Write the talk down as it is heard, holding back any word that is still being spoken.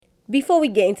Before we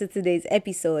get into today's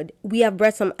episode, we have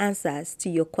brought some answers to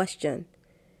your question.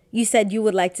 You said you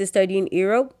would like to study in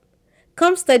Europe?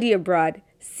 Come Study Abroad,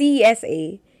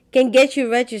 CSA, can get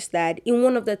you registered in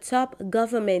one of the top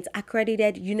government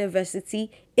accredited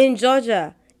university in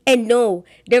Georgia. And no,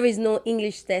 there is no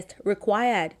English test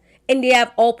required. And they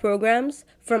have all programs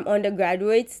from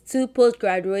undergraduates to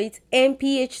postgraduate and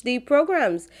PhD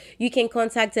programs. You can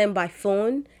contact them by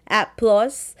phone at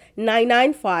plus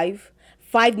 995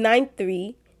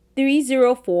 593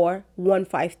 304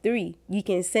 153. You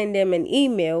can send them an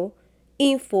email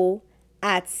info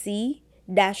at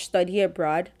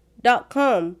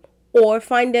c-studyabroad.com or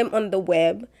find them on the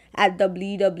web at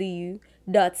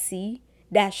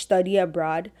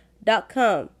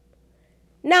www.c-studyabroad.com.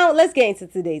 Now let's get into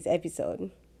today's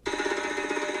episode.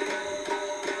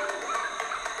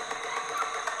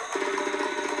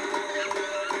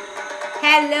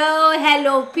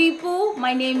 Hello people.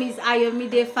 My name is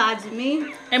Ayomide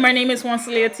Fajimi. And my name is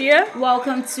Wansile Atia.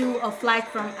 Welcome to A Flight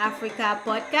from Africa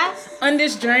podcast. On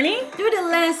this journey, through the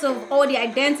lens of all the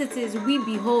identities we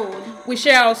behold, we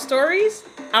share our stories,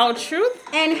 our truth,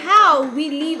 and how we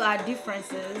live our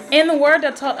differences. In the world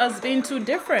that taught us being too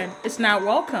different is not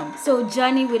welcome. So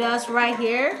journey with us right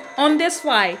here on this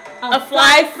flight, A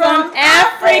Flight from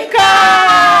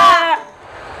Africa.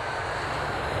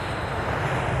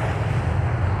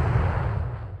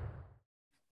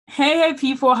 Hey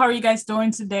people, how are you guys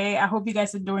doing today? I hope you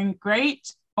guys are doing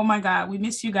great. Oh my God, we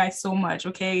miss you guys so much,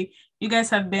 okay? You guys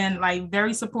have been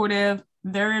very supportive,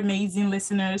 very amazing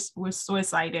listeners. We're so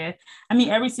excited. I mean,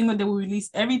 every single day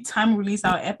every time we release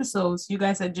our episodes, you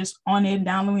guys are just on it,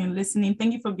 downloading and listening.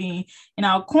 Thank you for being in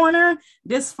our corner.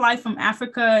 This flight from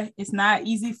Africa is not an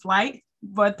easy flight,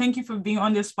 but thank you for being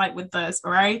on this flight with us,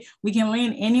 all right? We can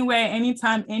land anywhere,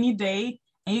 anytime, any day.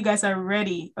 And you guys are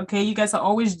ready, okay? You guys are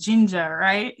always ginger,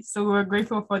 right? So we're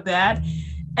grateful for that.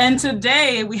 And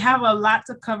today we have a lot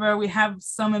to cover. We have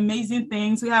some amazing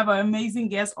things. We have an amazing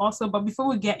guest also. But before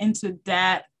we get into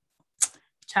that,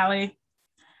 Charlie,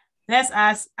 let's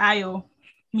ask Ayo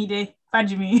Mide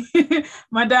Fajimi.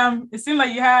 Madam, it seemed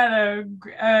like you had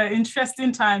an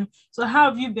interesting time. So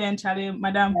how have you been, Charlie,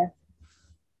 Madam?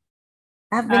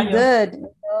 I've been good.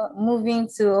 Moving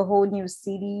to a whole new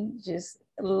city, just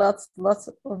lots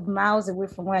of miles away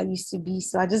from where I used to be.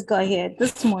 So I just got here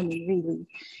this morning, really.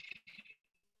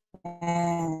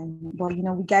 And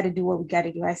we got to do what we got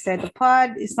to do. I said the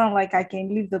pod, it's not like I can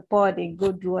leave the pod and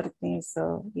go do other things.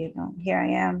 So, here I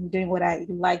am doing what I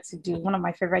like to do. One of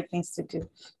my favorite things to do.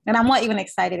 And I'm not even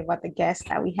excited about the guest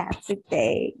that we have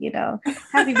today. How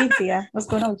have you been, Tia? What's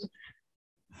going on with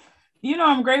you?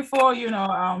 I'm grateful,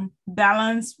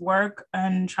 balance work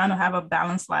and trying to have a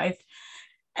balanced life.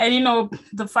 And,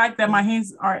 the fact that my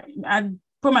hands I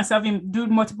put myself in, do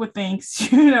multiple things,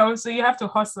 so you have to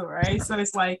hustle, right? So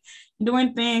it's like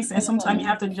doing things, and sometimes you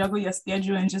have to juggle your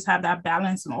schedule and just have that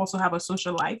balance and also have a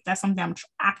social life. That's something I'm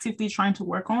actively trying to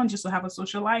work on, just to have a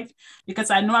social life, because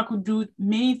I know I could do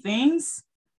many things,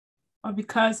 but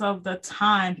because of the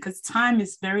time, because time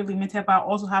is very limited, but I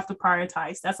also have to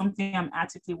prioritize. That's something I'm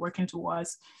actively working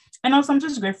towards. And also I'm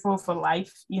just grateful for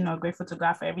life, grateful to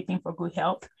God for everything, for good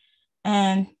health.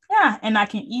 And and I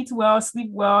can eat well,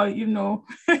 sleep well,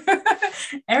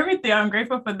 everything. I'm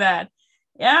grateful for that.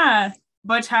 Yeah.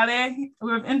 But Charlie,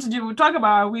 we'll talk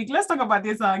about our week. Let's talk about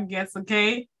this, our guest,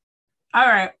 okay? All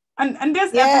right. And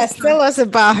this episode, tell us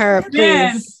about her,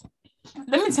 please. Man,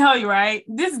 let me tell you, right?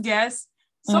 This guest,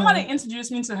 somebody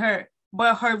introduced me to her,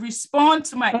 but her response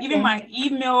to even my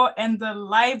email and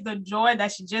the joy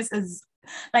that she just is,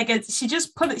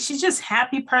 she's just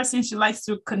happy person. She likes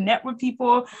to connect with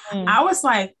people. I was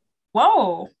like,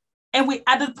 whoa. And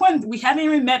at the point, we haven't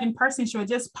even met in person. She was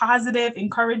just positive,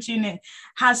 encouraging, and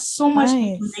has so much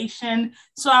information.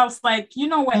 So I was like, you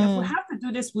know what, if we have to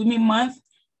do this Women Month,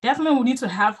 definitely we need to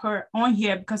have her on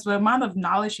here, because the amount of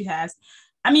knowledge she has.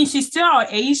 I mean, she's still our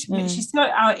age. She's still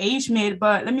our age mate,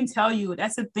 but let me tell you,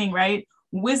 that's the thing, right?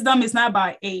 Wisdom is not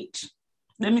about age.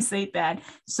 Let me say that.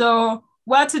 So,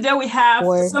 today we have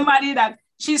somebody that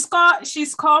she's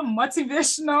called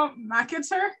motivational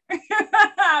marketer.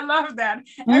 I love that.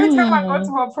 Every time I go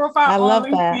to her profile on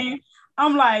LinkedIn,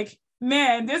 I'm like,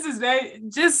 man, this is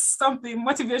just something.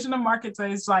 Motivational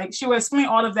marketer is like, she will explain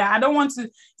all of that. I don't want to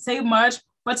say much,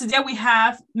 but today we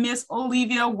have Miss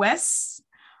Olivia West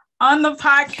on the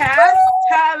podcast.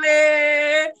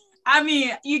 Tally. I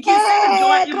mean, you can see the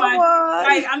joy in my,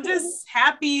 I'm just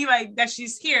happy that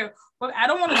she's here. But I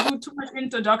don't want to do too much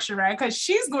introduction, right? Because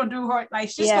she's going to do her,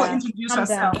 she's going to introduce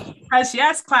herself. Because she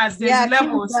has class, there's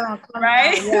levels,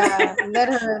 right? Yeah, let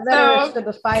her to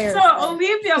the fire. So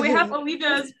Olivia, we have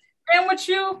Olivia. And with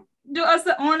you, do us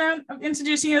the honor of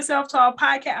introducing yourself to our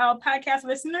podcast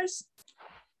listeners?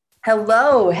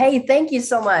 Hello. Hey, thank you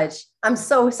so much. I'm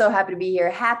so happy to be here.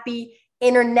 Happy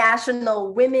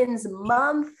International Women's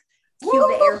Month. Cue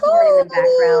the air horn in the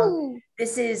background.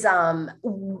 This is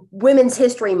Women's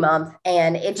History Month,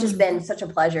 and it's just been such a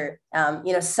pleasure,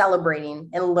 celebrating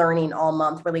and learning all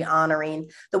month, really honoring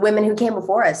the women who came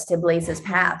before us to blaze this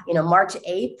path. March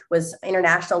 8th was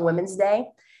International Women's Day,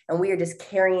 and we are just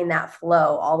carrying that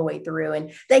flow all the way through.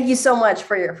 And thank you so much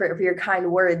for your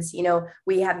kind words.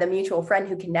 We have the mutual friend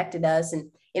who connected us,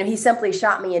 and he simply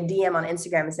shot me a DM on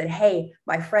Instagram and said, "Hey,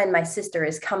 my sister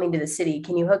is coming to the city.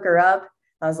 Can you hook her up?"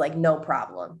 I was like, no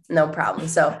problem.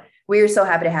 So we are so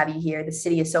happy to have you here. The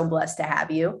city is so blessed to have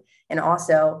you. And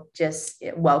also just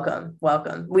welcome.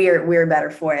 We're better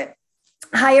for it.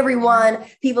 Hi, everyone.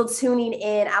 People tuning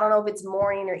in. I don't know if it's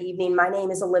morning or evening. My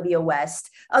name is Olivia West,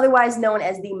 otherwise known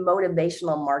as the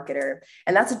motivational marketer.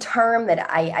 And that's a term that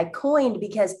I coined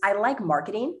because I like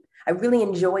marketing. I really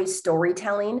enjoy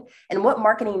storytelling. And what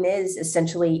marketing is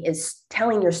essentially is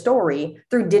telling your story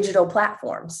through digital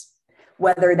platforms.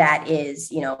 Whether that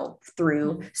is,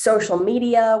 through social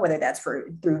media, whether that's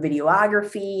through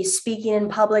videography, speaking in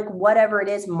public, whatever it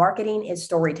is, marketing is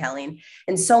storytelling.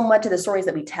 And so much of the stories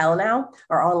that we tell now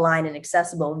are online and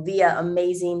accessible via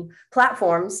amazing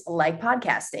platforms like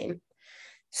podcasting.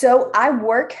 So I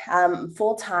work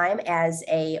full-time as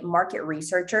a market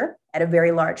researcher at a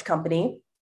very large company.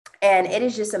 And it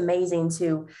is just amazing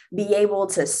to be able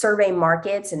to survey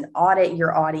markets and audit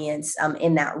your audience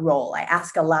in that role. I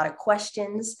ask a lot of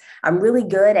questions. I'm really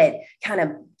good at kind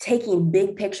of taking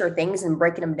big picture things and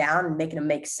breaking them down and making them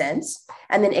make sense,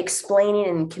 and then explaining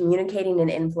and communicating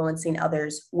and influencing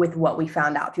others with what we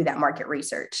found out through that market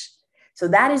research. So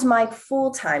that is my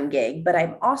full-time gig, but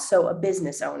I'm also a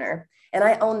business owner. And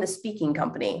I own the speaking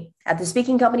company. At the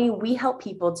speaking company, we help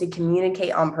people to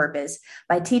communicate on purpose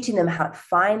by teaching them how to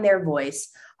find their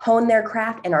voice, hone their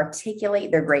craft, and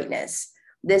articulate their greatness.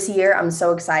 This year, I'm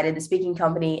so excited. The speaking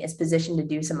company is positioned to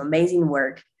do some amazing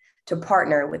work to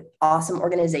partner with awesome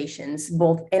organizations,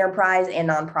 both enterprise and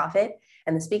nonprofit.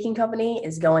 And the speaking company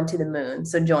is going to the moon.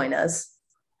 So join us.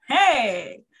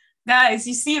 Hey, guys,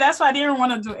 you see, that's why I didn't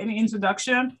want to do any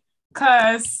introduction,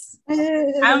 because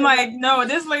I'm like, no,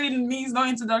 this lady needs no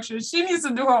introduction. She needs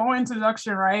to do her own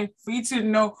introduction, right? For you to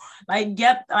know,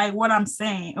 get what I'm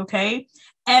saying, okay?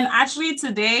 And actually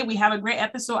today we have a great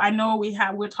episode. I know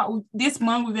this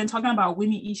month we've been talking about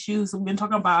women issues. We've been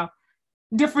talking about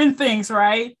different things,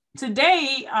 right?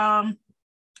 Today, I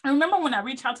remember when I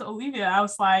reached out to Olivia, I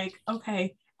was like,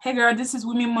 okay, hey girl, this is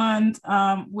Women Month.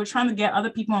 We're trying to get other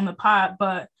people on the pod,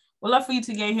 but we'd love for you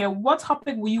to get here. What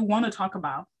topic will you want to talk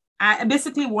about? I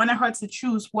basically wanted her to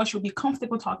choose what she'll be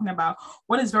comfortable talking about,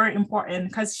 what is very important,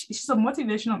 because she's a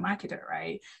motivational marketer,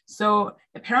 right? So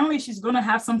apparently she's going to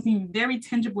have something very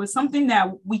tangible, something that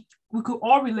we could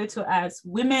all relate to as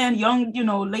women, young,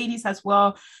 ladies as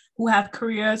well, who have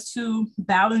careers trying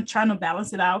to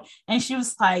balance it out. And she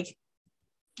was like,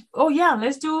 oh yeah,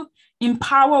 let's do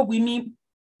empower women,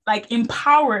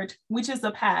 empowered, which is the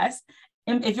past.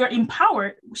 And if you're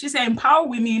empowered, she said empower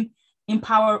women,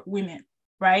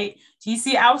 right? You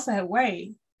see, I was like,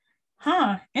 wait,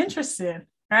 interesting,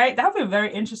 right? That would be a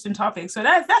very interesting topic. So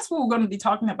that's what we're going to be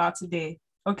talking about today.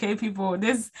 Okay, people,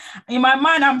 this in my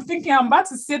mind, I'm thinking I'm about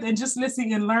to sit and just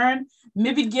listen and learn,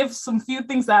 maybe give some few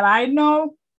things that I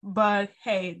know, but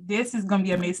hey, this is going to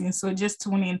be amazing. So just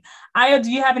tune in. Aya, do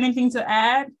you have anything to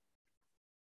add?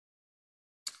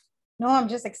 No, I'm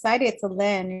just excited to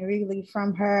learn really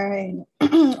from her and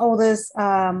all this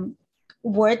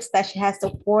words that she has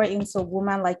to pour into a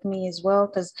woman like me as well,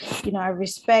 because I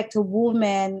respect a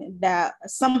woman that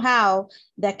somehow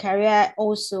their career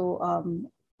also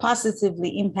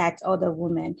positively impact other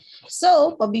women.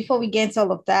 So, but before we get into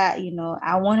all of that,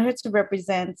 I want her to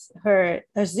represent her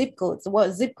zip codes.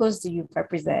 What zip codes do you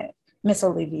represent, Miss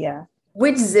Olivia?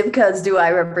 Which zip codes do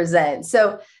I represent?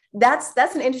 So that's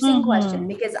an interesting question,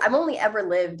 because I've only ever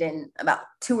lived in about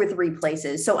 2 or 3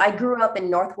 places. So I grew up in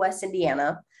Northwest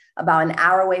Indiana, about an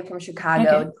hour away from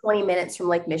Chicago, 20 minutes from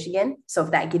Lake Michigan. So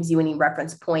if that gives you any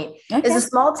reference point, it's a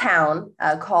small town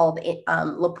called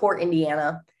LaPorte,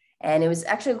 Indiana. And it was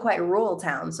actually quite a rural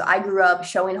town. So I grew up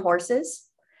showing horses,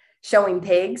 showing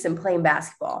pigs, and playing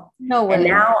basketball. No way. And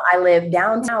now I live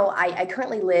downtown. I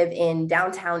currently live in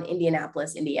downtown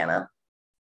Indianapolis, Indiana.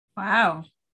 Wow.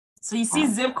 So you see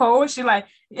zip code,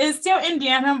 it's still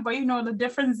Indiana, but the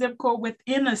different zip code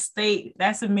within a state.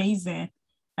 That's amazing.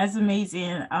 That's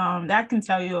amazing. That can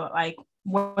tell you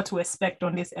what to expect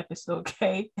on this episode.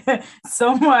 Okay.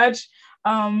 So much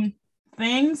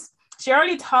things. she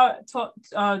already talked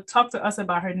to us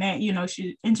about her name. You know,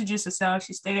 she introduced herself.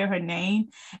 She stated her name.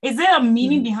 Is there a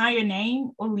meaning behind your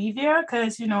name, Olivia?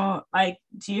 Because, you know, like,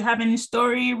 do you have any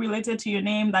story related to your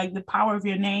name, like the power of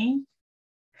your name?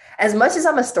 As much as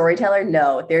I'm a storyteller,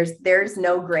 no, there's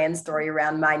no grand story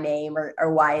around my name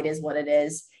or why it is what it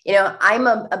is. You know, I'm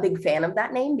a big fan of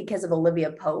that name because of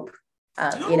Olivia Pope.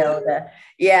 You know,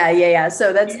 yeah.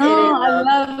 So that's it is, I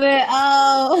love it.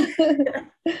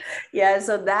 Oh, yeah.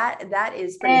 So that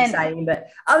is pretty exciting. But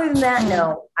other than that,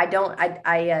 no, I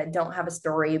don't have a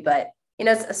story. But you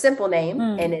know, it's a simple name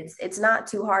and it's not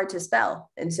too hard to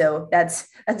spell, and so that's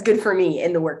good for me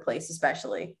in the workplace,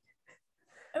 especially.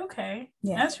 Okay,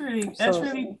 yeah. that's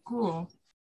really cool.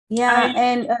 Yeah,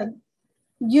 and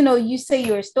you know, you say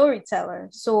you're a storyteller,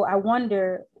 so I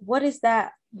wonder what is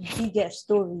that biggest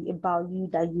story about you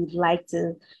that you'd like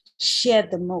to share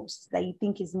the most, that you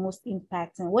think is most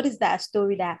impacting? What is that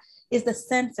story that is the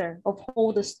center of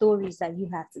all the stories that you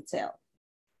have to tell?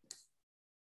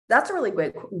 That's a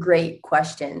really great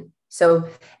question. So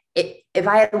if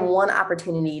I had one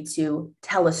opportunity to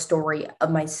tell a story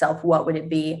of myself, what would it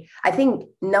be? I think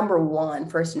number one,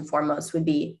 first and foremost, would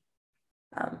be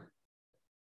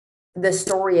the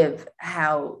story of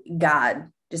how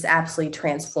God just absolutely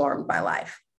transformed my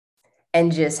life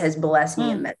and just has blessed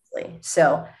me immensely.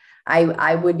 So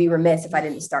I would be remiss if I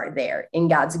didn't start there. In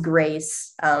God's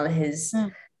grace, his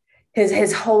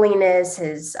holiness,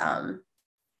 his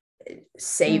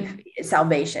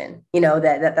salvation, you know,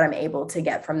 that I'm able to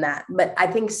get from that. But I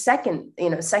think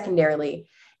secondarily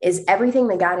is everything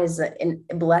that God has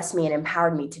blessed me and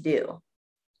empowered me to do.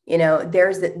 You know,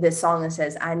 there's this song that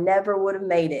says, I never would have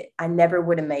made it. I never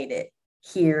would have made it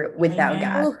here without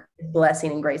God's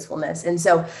blessing and gracefulness. And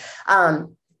so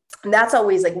that's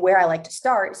always like where I like to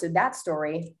start. So that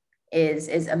story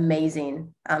is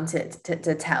amazing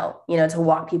to tell, you know, to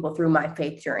walk people through my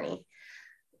faith journey.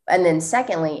 And then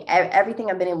secondly, everything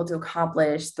I've been able to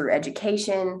accomplish through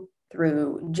education,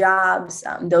 through jobs,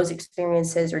 those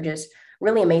experiences are just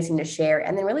really amazing to share.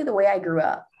 And then really the way I grew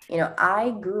up. You know,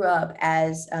 I grew up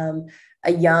as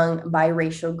a young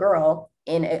biracial girl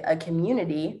in a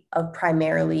community of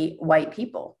primarily white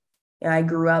people. You know, I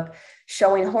grew up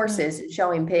showing horses,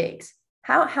 showing pigs.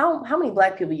 How many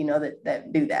Black people you know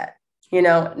that do that? You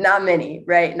know, not many,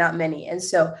 right? Not many. And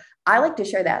so I like to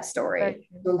share that story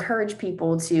to encourage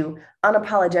people to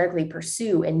unapologetically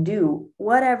pursue and do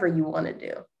whatever you want to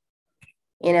do.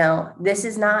 You know, this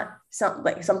is not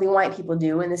something white people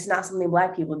do, and this is not something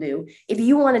Black people do. If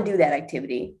you want to do that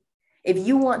activity, if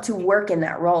you want to work in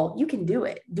that role, you can do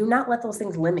it. Do not let those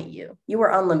things limit you. You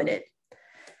are unlimited.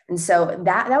 And so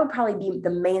that would probably be the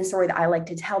main story that I like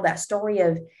to tell, that story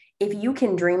of if you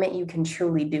can dream it, you can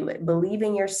truly do it. Believe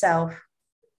in yourself,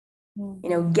 you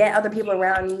know, get other people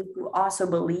around you who also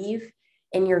believe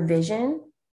in your vision,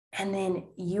 and then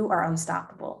you are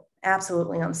unstoppable.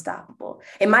 Absolutely unstoppable.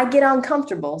 It might get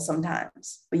uncomfortable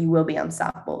sometimes, but you will be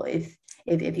unstoppable if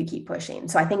you keep pushing.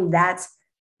 So I think that's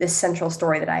the central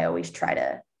story that I always try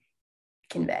to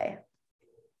convey.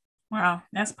 Wow,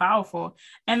 that's powerful.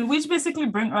 And which basically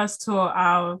bring us to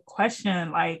our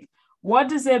question, like, what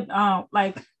does it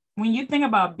like when you think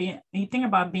about being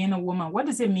a woman, what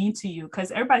does it mean to you?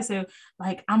 Because everybody says,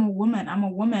 like, I'm a woman,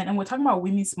 and we're talking about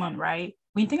Women's Month, right?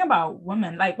 When you think about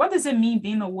women, like, what does it mean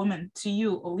being a woman to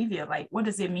you, Olivia? Like, what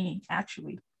does it mean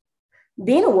actually?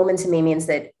 Being a woman to me means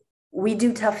that we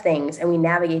do tough things and we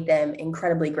navigate them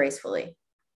incredibly gracefully.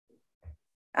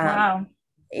 Wow.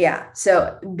 Yeah.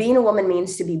 So being a woman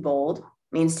means to be bold,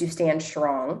 means to stand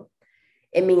strong.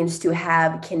 It means to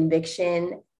have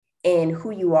conviction in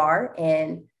who you are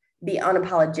and be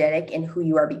unapologetic in who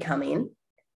you are becoming.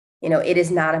 You know, it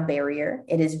is not a barrier.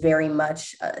 It is very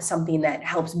much something that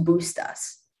helps boost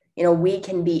us. You know, we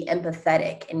can be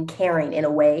empathetic and caring in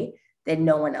a way that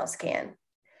no one else can.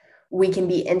 We can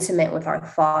be intimate with our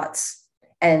thoughts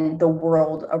and the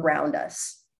world around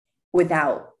us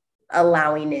without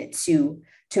allowing it to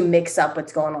mix up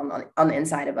what's going on the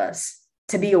inside of us.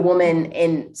 To be a woman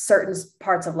in certain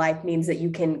parts of life means that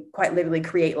you can quite literally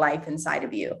create life inside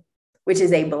of you, which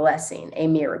is a blessing, a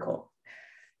miracle.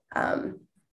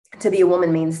 To be a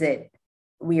woman means that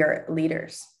we are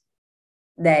leaders,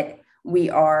 that we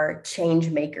are change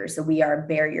makers, that we are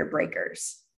barrier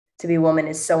breakers. To be a woman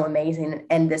is so amazing.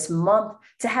 And this month,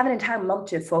 to have an entire month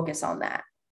to focus on that,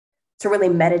 to really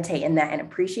meditate in that and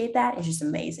appreciate that is just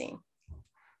amazing.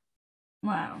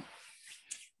 Wow.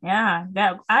 Yeah.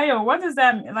 What does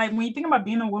that, like, when you think about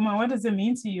being a woman, what does it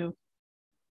mean to you?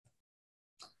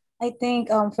 I think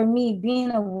for me,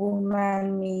 being a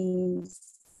woman means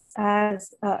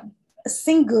as a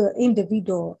single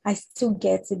individual, I still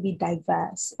get to be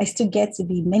diverse. I still get to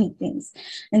be many things.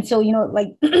 And so, like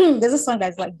there's a song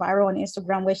that's like viral on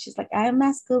Instagram where she's like, I am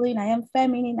masculine, I am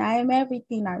feminine, I am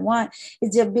everything I want.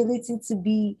 It's the ability to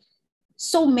be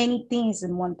so many things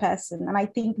in one person. And I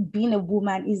think being a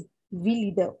woman is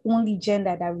really the only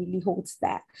gender that really holds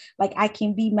that. Like I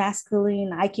can be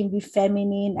masculine, I can be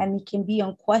feminine, and it can be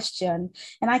unquestioned.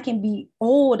 And I can be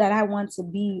all that I want to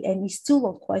be, and it's still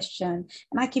unquestioned.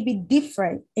 And I can be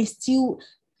different and still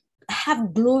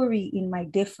have glory in my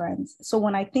difference. So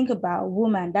when I think about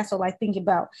woman, that's all I think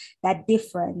about, that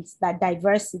difference, that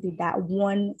diversity that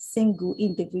one single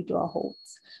individual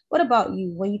holds. What about you?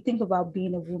 When you think about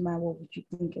being a woman, what would you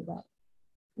think about?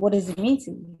 What does it mean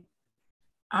to you?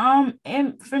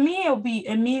 And for me,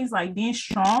 it means like being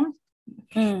strong,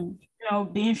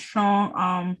 being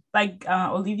strong. Like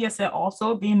Olivia said,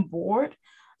 also being bored.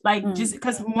 Like just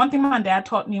because one thing my dad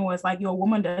taught me was like, your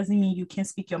woman doesn't mean you can't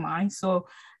speak your mind. So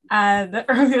at the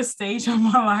earliest stage of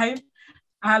my life,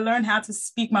 I learned how to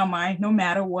speak my mind no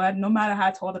matter what, no matter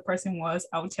how tall the person was.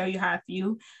 I would tell you how I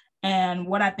feel and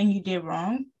what I think you did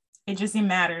wrong. It just didn't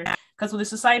matter. Because with the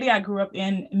society I grew up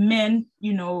in, men,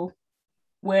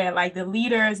 where like the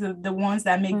leaders, the ones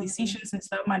that make decisions and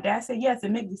stuff, my dad said, yes, they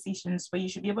make decisions, but you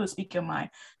should be able to speak your mind.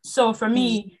 So for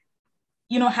me,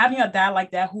 having a dad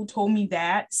like that who told me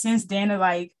that, since then,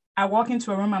 like I walk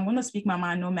into a room, I'm going to speak my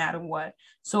mind no matter what.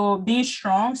 So being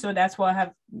strong, so that's what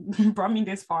have brought me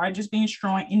this far, just being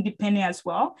strong, independent as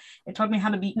well. It taught me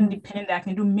how to be independent, that I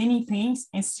can do many things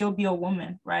and still be a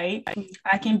woman, right?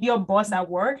 I can be a boss at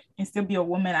work and still be a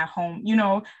woman at home.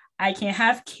 I can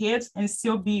have kids and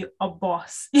still be a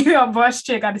boss, a boss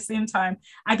chick at the same time.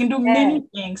 I can do many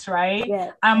things, right?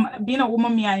 Being a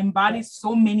woman, I embody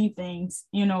so many things.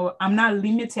 I'm not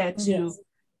limited to,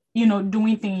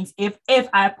 doing things if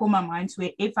I put my mind to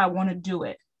it, if I want to do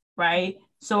it, right?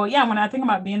 So yeah, when I think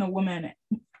about being a woman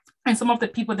and some of the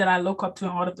people that I look up to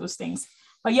and all of those things,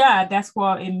 but yeah, that's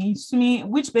what it means to me,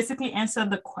 which basically answered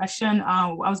the question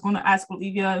I was going to ask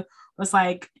Olivia, was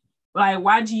like,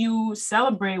 why do you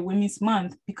celebrate Women's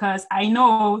Month? Because I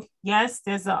know, yes,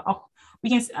 there's we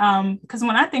can, because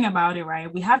when I think about it,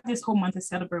 right, we have this whole month to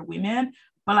celebrate women,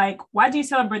 but like, why do you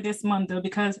celebrate this month though?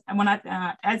 Because when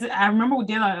as I remember we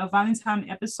did a Valentine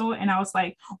episode and I was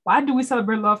like, why do we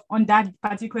celebrate love on that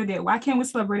particular day? Why can't we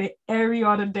celebrate it every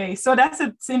other day? So that's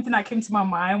the same thing that came to my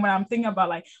mind when I'm thinking about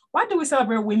like, why do we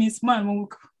celebrate Women's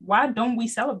Month? Why don't we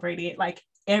celebrate it like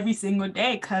every single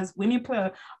day? Because women play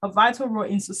a vital role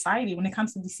in society when it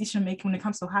comes to decision making, when it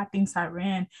comes to how things are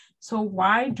ran. So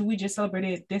why do we just celebrate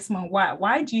it this month?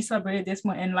 Why do you celebrate it this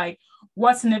month? And like,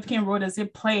 what significant role does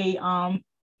it play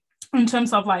in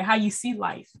terms of like how you see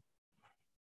life?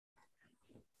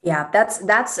 Yeah,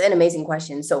 that's an amazing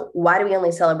question. So why do we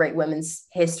only celebrate women's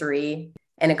history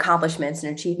and accomplishments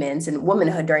and achievements and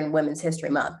womanhood during Women's History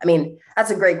Month? I mean,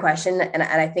 that's a great question. And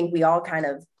I think we all kind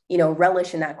of,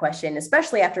 relish in that question,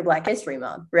 especially after Black History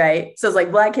Month, right? So it's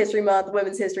like Black History Month,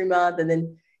 Women's History Month, and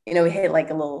then, we hit like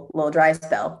a little dry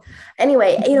spell.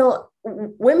 Anyway,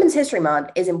 Women's History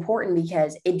Month is important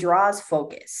because it draws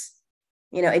focus.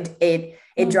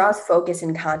 It draws focus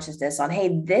and consciousness on,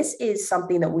 hey, this is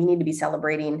something that we need to be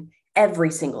celebrating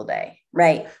every single day,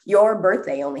 right? Your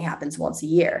birthday only happens once a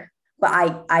year,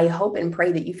 but I hope and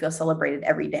pray that you feel celebrated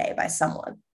every day by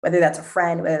someone, whether that's a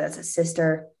friend, whether that's a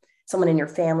sister, someone in your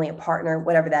family, a partner,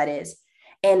 whatever that is.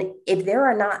 And if there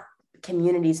are not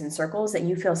communities and circles that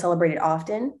you feel celebrated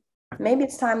often, maybe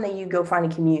it's time that you go find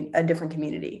a different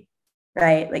community,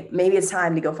 right? Like maybe it's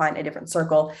time to go find a different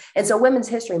circle. And so Women's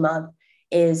History Month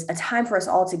is a time for us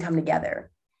all to come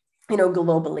together,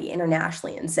 globally,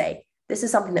 internationally, and say, this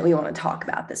is something that we want to talk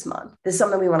about this month. This is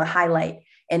something we want to highlight,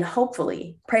 and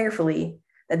hopefully, prayerfully,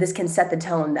 that this can set the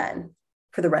tone then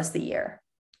for the rest of the year.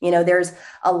 There's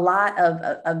a lot of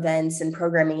events and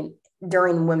programming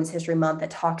during Women's History Month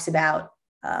that talks about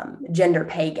gender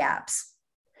pay gaps.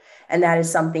 And that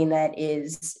is something that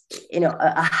is,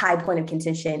 a high point of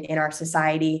contention in our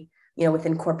society,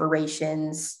 within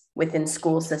corporations, within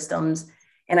school systems.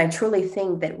 And I truly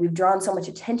think that we've drawn so much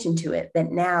attention to it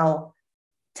that now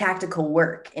tactical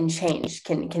work and change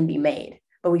can be made.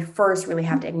 But we first really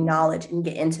have to acknowledge and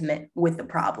get intimate with the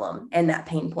problem and that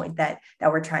pain point that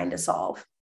we're trying to solve.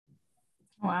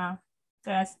 Wow,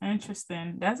 that's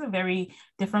interesting. That's a very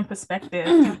different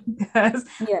perspective because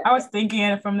I was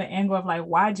thinking from the angle of like,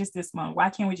 why just this month?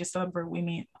 Why can't we just celebrate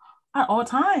women at all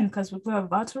times? Because we play a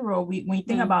vital role. When you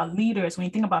think about leaders, when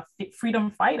you think about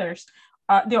freedom fighters,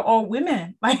 they're all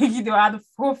women. Like they're at the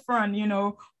forefront.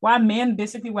 While men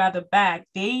basically were at the back.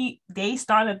 They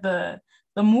started the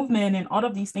the movement and all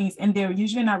of these things, and they're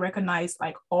usually not recognized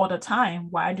like all the time.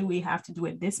 Why do we have to do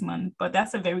it this month? But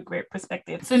that's a very great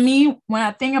perspective. For me, when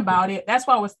I think about it, that's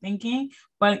what I was thinking.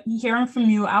 But hearing from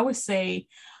you, I would say,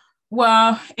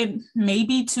 well, it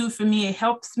maybe too, for me, it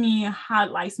helps me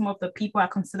highlight some of the people I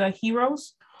consider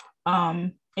heroes.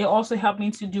 It also helped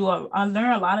me to I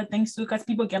learn a lot of things too, because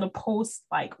people get to post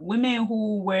like women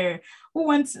who were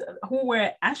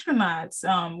astronauts,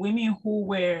 women who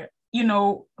were,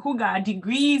 who got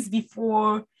degrees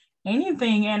before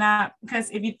anything. And because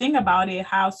if you think about it,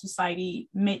 how society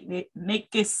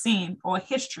make this scene or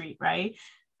history, right?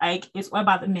 Like it's all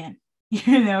about the men,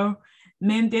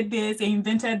 men did this, they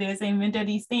invented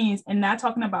these things, and not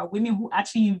talking about women who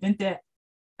actually invented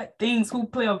things, who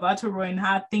play a vital role in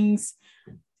how things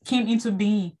came into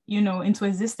being, into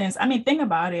existence. I mean, think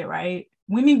about it, right?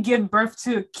 Women give birth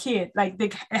to a kid, like they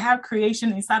have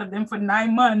creation inside of them for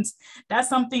 9 months. That's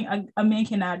something a man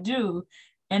cannot do.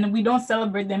 And we don't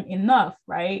celebrate them enough,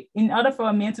 right? In order for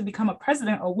a man to become a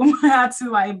president, a woman had to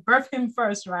like birth him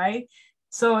first, right?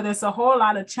 So there's a whole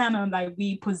lot of channel like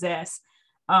we possess.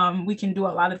 We can do a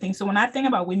lot of things. So when I think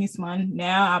about Women's Month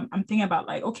now, I'm thinking about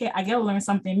like, okay, I gotta learn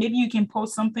something. Maybe you can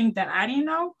post something that I didn't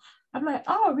know. I'm like,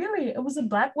 oh, really? It was a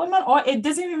Black woman? Or it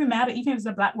doesn't even matter, even if it's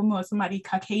a Black woman or somebody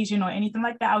Caucasian or anything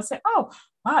like that. I would say, oh,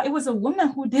 wow, it was a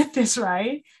woman who did this,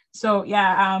 right? So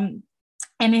yeah,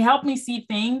 and it helped me see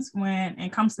things when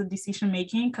it comes to decision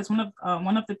making, because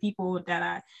one of the people that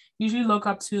I usually look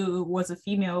up to was a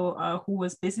female who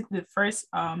was basically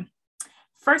the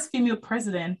first female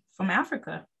president from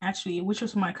Africa, actually, which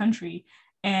was from my country.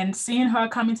 And seeing her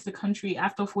come into the country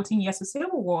after 14 years of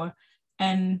civil war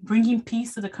and bringing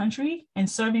peace to the country and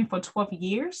serving for 12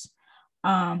 years.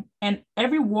 And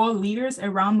every world leaders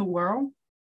around the world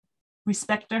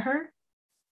respected her.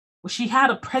 Well, she had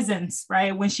a presence,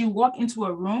 right? When she walked into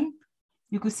a room,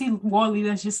 you could see world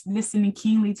leaders just listening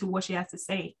keenly to what she has to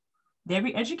say.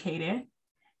 Very educated,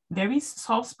 very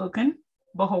soft-spoken,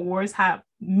 but her words have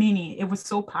meaning. It was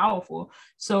so powerful.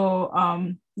 So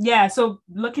so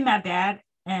looking at that,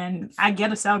 and I get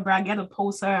to celebrate, I get to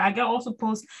post her, I get also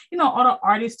post, other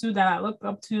artists too that I look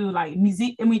up to, like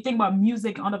music, and we think about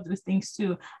music and all of those things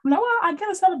too. I'm like, well, I get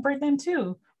to celebrate them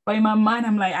too. But in my mind,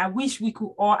 I'm like, I wish we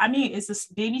could all, I mean, it's a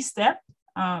baby step,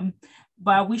 but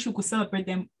I wish we could celebrate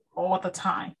them all the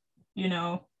time,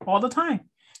 all the time.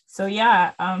 So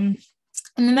yeah, and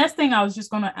the next thing I was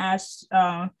just gonna ask,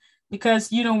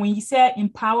 because when you said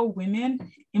empower women,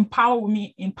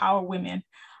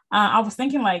 I was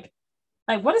thinking like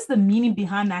what is the meaning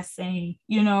behind that saying?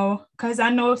 Because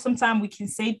I know sometimes we can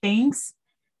say things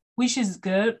which is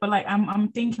good, but like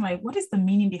I'm thinking like, what is the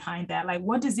meaning behind that? Like,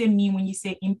 what does it mean when you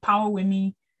say empower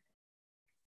women?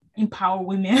 It kind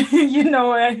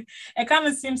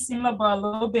of seems similar, but a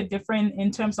little bit different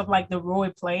in terms of like the role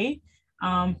it play,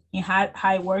 in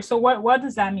how it works. So what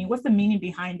does that mean? What's the meaning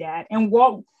behind that? And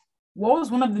what was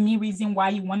one of the main reasons why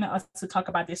you wanted us to talk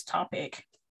about this topic?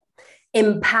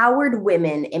 Empowered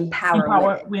women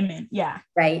empower women. Yeah.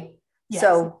 Right. Yes.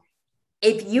 So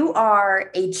if you are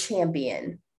a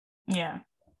champion, yeah,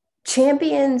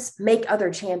 champions make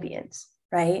other champions,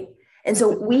 right? And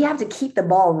so we have to keep the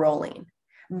ball rolling.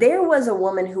 There was a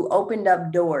woman who opened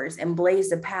up doors and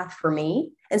blazed a path for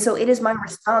me. And so it is my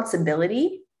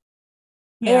responsibility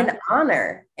and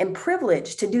honor and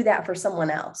privilege to do that for someone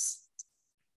else.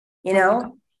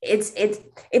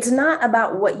 It's not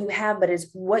about what you have, but it's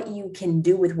what you can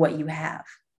do with what you have.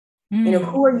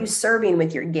 Who are you serving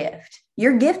with your gift?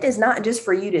 Your gift is not just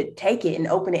for you to take it and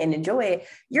open it and enjoy it.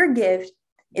 Your gift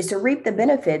is to reap the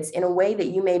benefits in a way that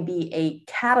you may be a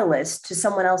catalyst to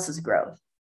someone else's growth.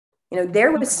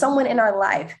 There was someone in our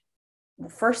life,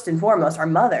 first and foremost, our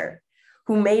mother,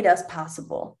 who made us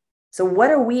possible. So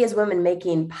what are we as women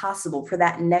making possible for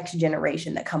that next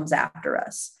generation that comes after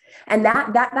us? And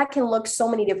that can look so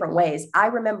many different ways. I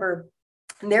remember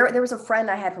there was a friend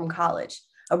I had from college,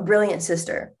 a brilliant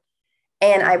sister.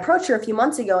 And I approached her a few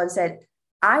months ago and said,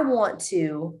 I want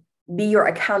to be your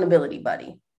accountability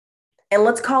buddy. And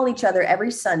let's call each other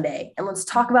every Sunday and let's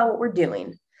talk about what we're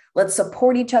doing. Let's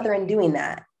support each other in doing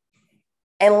that.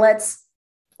 And let's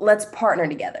partner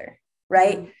together,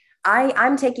 right?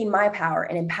 I'm taking my power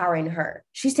and empowering her.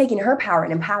 She's taking her power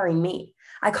and empowering me.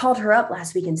 I called her up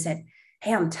last week and said,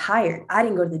 hey, I'm tired. I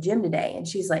didn't go to the gym today. And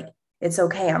she's like, it's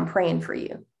okay. I'm praying for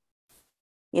you.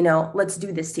 Let's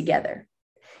do this together.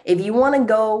 If you want to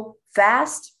go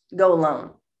fast, go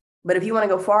alone. But if you want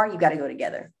to go far, you got to go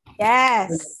together.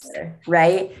 Yes.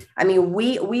 Right. I mean,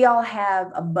 we all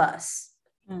have a bus.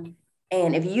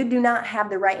 And if you do not have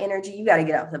the right energy, you got to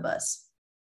get off the bus.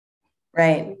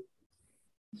 Right.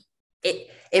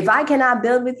 If I cannot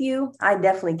build with you, I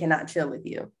definitely cannot chill with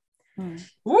you.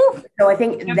 Ooh. So I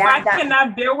think if I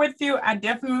cannot build with you, I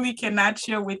definitely cannot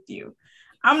chill with you.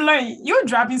 I'm learning. You're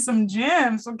dropping some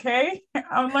gems, okay?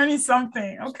 I'm learning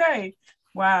something. Okay.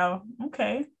 Wow.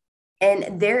 Okay.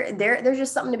 And there's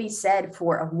just something to be said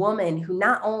for a woman who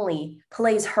not only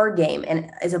plays her game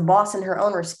and is a boss in her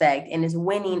own respect and is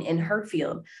winning in her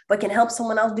field, but can help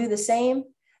someone else do the same.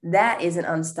 That is an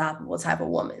unstoppable type of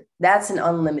woman. That's an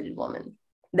unlimited woman.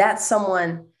 That's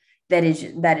someone that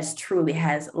is truly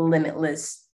has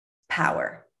limitless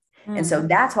power. And so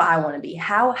that's what I want to be.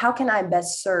 How can I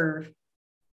best serve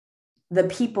the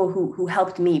people who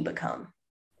helped me become?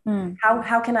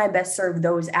 How can I best serve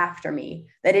those after me?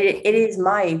 That it is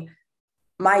my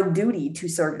duty to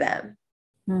serve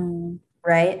them.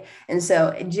 Right. And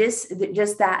so just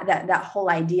that whole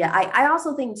idea. I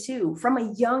also think too, from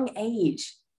a young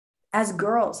age, as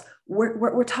girls,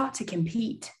 we're taught to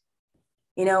compete.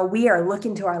 You know, we are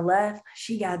looking to our left.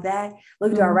 She got that.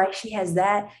 Look to our right. She has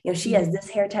that. You know, she has this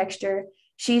hair texture.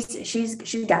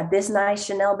 She's got this nice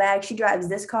Chanel bag. She drives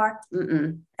this car.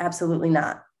 Absolutely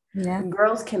not. Yeah.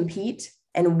 Girls compete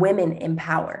and women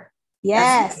empower.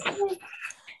 Yes.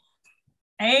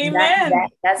 Amen.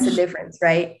 That's the difference,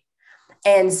 right?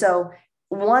 And so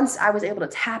once I was able to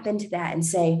tap into that and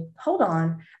say, hold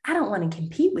on, I don't want to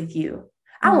compete with you.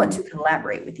 I want to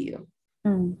collaborate with you.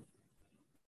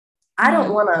 I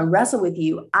don't want to wrestle with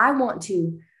you. I want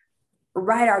to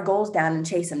write our goals down and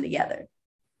chase them together.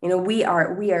 You know, we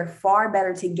are far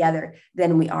better together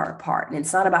than we are apart. And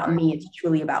it's not about me, it's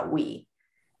truly about we.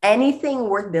 Anything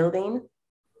worth building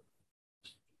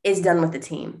is done with the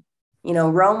team. You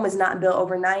know, Rome was not built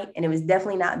overnight, and it was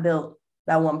definitely not built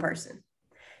by one person.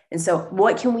 And so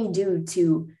what can we do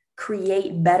to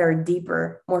create better,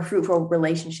 deeper, more fruitful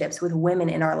relationships with women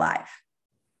in our life?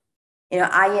 You know,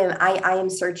 I am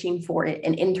searching for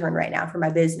an intern right now for my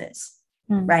business,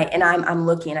 right? And I'm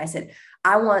looking, I said,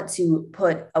 I want to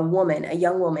put a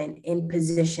young woman in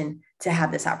position to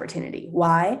have this opportunity.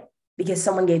 Why? Because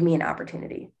someone gave me an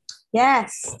opportunity.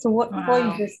 Yes. So what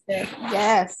you just said.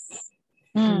 Yes.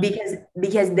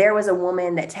 Because there was a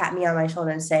woman that tapped me on my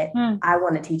shoulder and said, I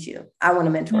want to teach you. I want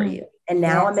to mentor you. And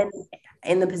now I'm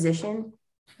in the position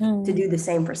to do the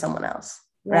same for someone else.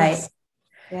 Right.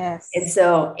 Yes. And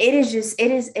so it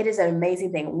is an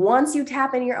amazing thing. Once you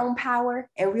tap into your own power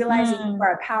and realize that you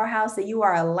are a powerhouse, that you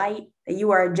are a light, that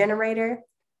you are a generator,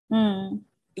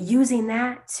 using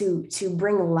that to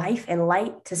bring life and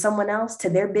light to someone else, to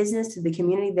their business, to the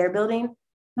community they're building,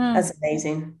 that's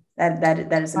amazing.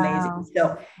 That is amazing.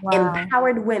 So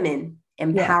empowered women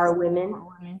empower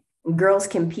women. Girls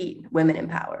compete, women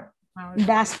empower.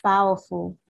 That's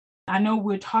powerful. I know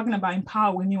we're talking about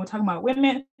empower women, we're talking about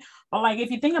women, but like,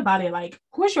 if you think about it, like,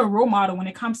 who's your role model when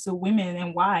it comes to women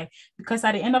and why? Because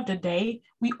at the end of the day,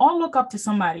 we all look up to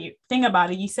somebody. Think about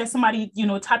it. You said somebody, you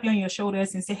know, tap you on your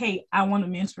shoulders and say, hey, I want to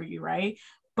mentor you, right?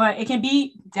 But it can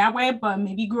be that way, but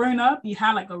maybe growing up, you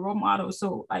had like a role model.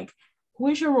 So like, who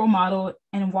is your role model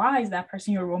and why is that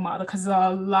person your role model? Because there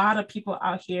are a lot of people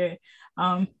out here.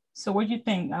 So what do you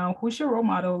think? Who's your role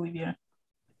model, Olivia?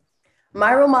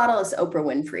 My role model is Oprah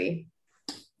Winfrey.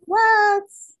 What?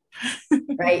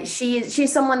 Right.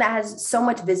 She's someone that has so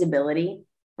much visibility,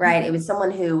 right? It was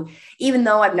someone who, even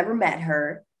though I've never met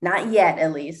her, not yet,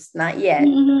 at least, not yet.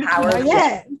 Not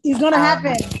yet. It's going to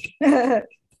happen.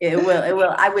 It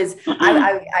will.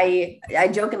 I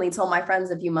jokingly told my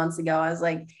friends a few months ago, I was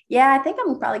like, yeah, I think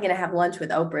I'm probably going to have lunch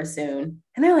with Oprah soon.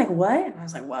 And they're like, what? And I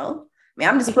was like, well, I mean,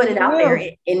 I'm just putting it out there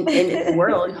in the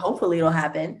world. Hopefully it'll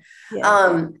happen.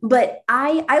 Yeah. But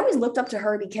I always looked up to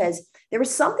her because there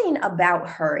was something about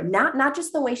her, not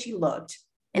just the way she looked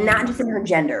and not just in her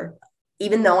gender,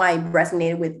 even though I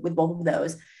resonated with both of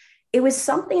those. It was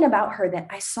something about her that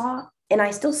I saw and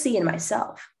I still see in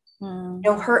myself. You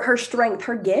know, her strength,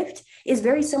 her gift is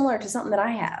very similar to something that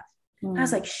I have. I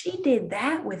was like, she did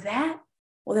that with that.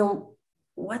 Well, then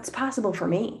what's possible for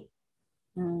me?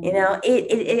 You know,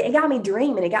 it got me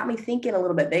dreaming. It got me thinking a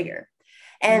little bit bigger.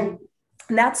 And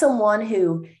that's someone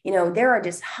who, you know, there are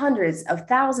just hundreds of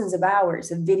thousands of hours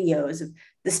of videos of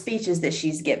the speeches that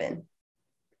she's given,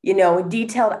 you know,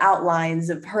 detailed outlines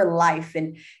of her life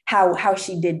and how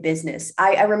she did business.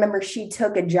 I remember she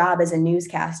took a job as a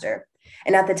newscaster.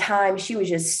 And at the time, she was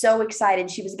just so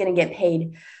excited. She was going to get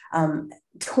paid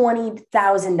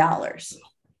 $20,000.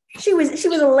 She was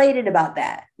elated about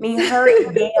that. I mean, her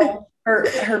and Gail,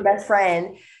 her best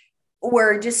friend,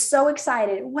 were just so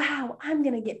excited. Wow, I'm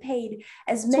going to get paid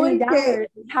as many dollars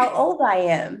as how old I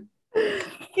am.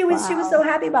 She was so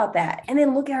happy about that. And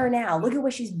then look at her now. Look at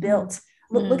what she's built.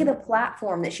 Look at the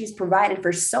platform that she's provided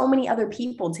for so many other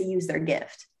people to use their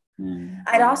gift.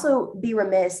 I'd also be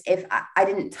remiss if I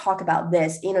didn't talk about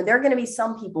this. You know, there are going to be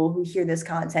some people who hear this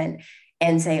content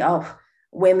and say, oh,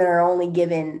 women are only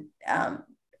given,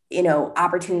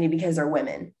 opportunity because they're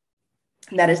women.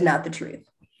 That is not the truth.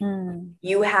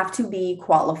 You have to be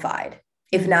qualified,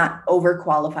 if not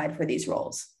overqualified for these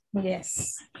roles.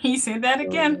 Yes. He said that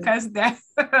again because that's,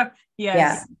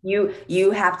 yes. Yeah,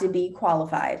 you have to be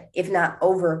qualified, if not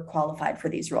overqualified for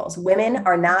these roles. Women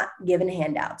are not given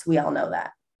handouts. We all know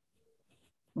that.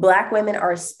 Black women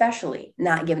are especially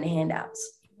not given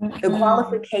handouts. The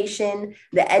qualification,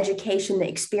 the education, the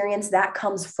experience, that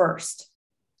comes first.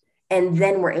 And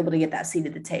then we're able to get that seat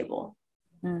at the table.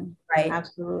 Right?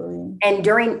 Absolutely. And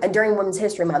during Women's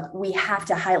History Month, we have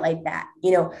to highlight that.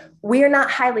 You know, we are not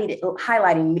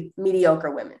highlighting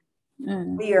mediocre women.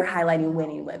 We are highlighting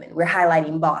winning women. We're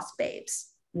highlighting boss babes.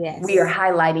 Yes. We are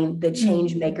highlighting the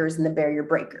change makers and the barrier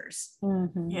breakers.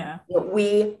 Yeah.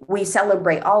 We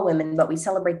celebrate all women, but we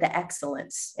celebrate the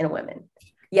excellence in women.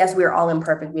 Yes, we are all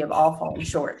imperfect. We have all fallen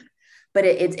short, but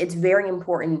it's very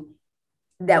important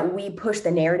that we push the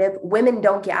narrative. Women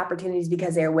don't get opportunities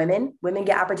because they're women. Women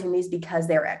get opportunities because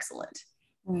they're excellent.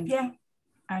 Yeah,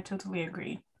 I totally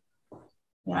agree.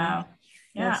 Yeah. Wow.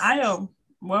 Yeah, Yes. Ayo,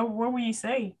 what will you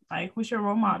say? Like, who's your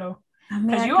role model? I mean,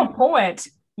 Because you're a poet.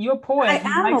 You're a poet. I You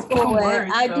am like a spoken poet. word,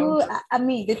 I so- do. I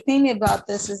mean, the thing about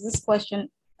this is this question,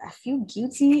 I feel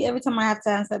guilty every time I have to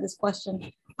answer this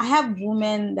question. I have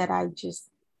women that I just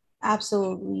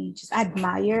absolutely just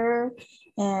admire,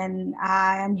 and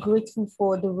I am grateful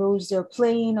for the roles they're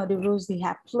playing or the roles they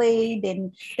have played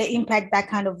and the impact that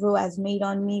kind of role has made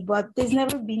on me. But there's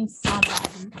never been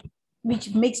somebody,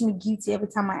 which makes me guilty every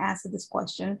time I answer this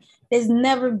question. There's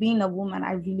never been a woman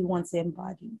I really want to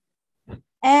embody.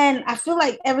 And I feel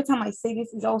like every time I say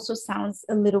this, it also sounds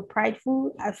a little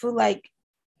prideful. I feel like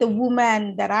the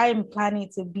woman that I am planning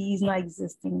to be is not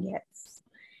existing yet.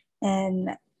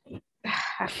 And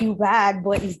I feel bad,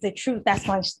 but it's the truth. That's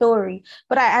my story.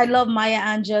 But I love Maya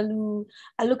Angelou.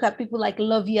 I look at people like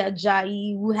Lovia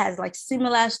Ajayi, who has like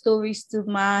similar stories to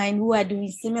mine, who are doing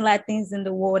similar things in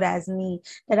the world as me,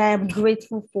 that I am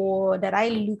grateful for, that I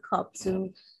look up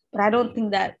to. But I don't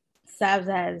think that serves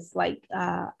as like,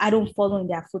 I don't follow in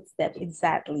their footsteps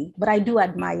exactly, but I do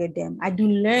admire them. I do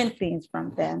learn things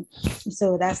from them.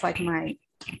 So that's like my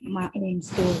own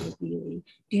story, really.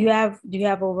 Do you have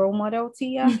a role model,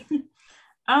 Tia?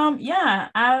 Yeah,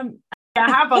 I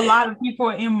have a lot of people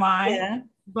in mind, Yeah.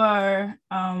 but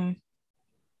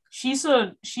she's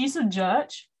a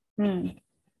judge.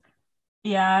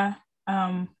 Yeah.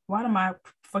 Why am I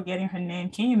forgetting her name?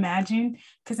 Can you imagine?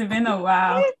 Because it's been a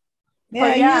while.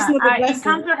 But yeah, I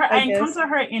encountered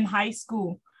her in high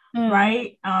school,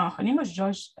 right? Her name was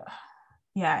George.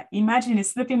 Yeah, imagine,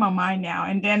 it's slipping my mind now.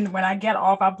 And then when I get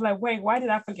off, I'll be like, wait, why did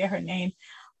I forget her name?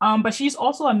 But she's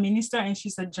also a minister and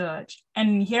she's a judge.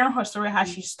 And hearing her story, how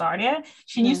she started,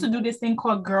 she used to do this thing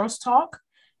called Girls Talk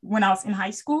when I was in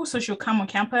high school. So she'll come on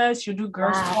campus, she'll do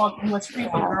Girls Talk. It was free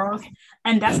for girls.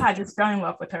 And that's how I just fell in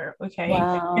love with her. Okay.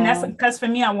 Wow. And that's because for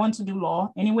me, I want to do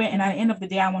law anyway. And at the end of the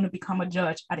day, I want to become a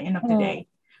judge at the end of the day.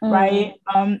 Right.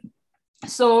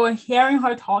 So hearing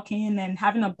her talking and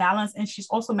having a balance, and she's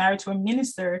also married to a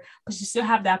minister, but she still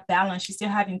have that balance. She still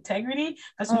have integrity,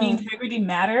 because for me, integrity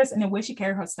matters, and the way she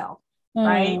carries herself,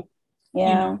 right? Yeah.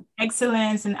 You know,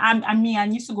 excellence. And I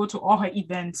used to go to all her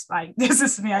events. Like, this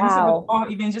is me. I used to go to all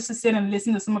events just to sit and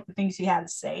listen to some of the things she had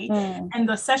to say. And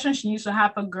the session she used to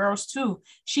have for girls too,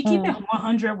 she keep it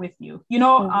 100 with you, you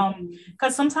know,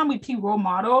 because sometimes we pick role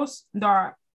models that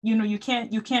are, you know, you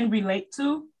can't relate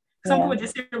to. Some people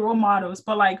just say role models,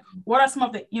 but like, what are some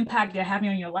of the impact they're having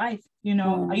on your life? You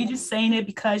know, are you just saying it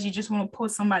because you just want to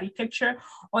post somebody's picture?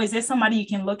 Or is there somebody you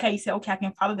can look at, you say, okay, I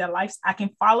can follow their lives. I can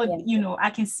follow, you know,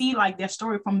 I can see like their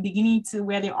story from beginning to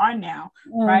where they are now,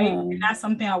 right? And that's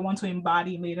something I want to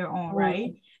embody later on,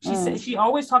 right? She said, she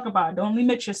always talk about, don't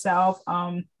limit yourself.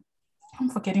 I'm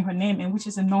forgetting her name, and which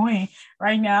is annoying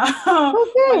right now.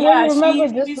 Okay, yeah,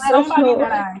 she's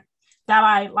somebody that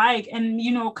I like. And,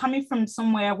 you know, coming from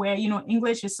somewhere where, you know,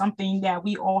 English is something that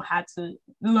we all had to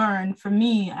learn. For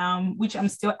me, which I'm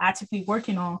still actively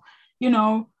working on, you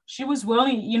know, she was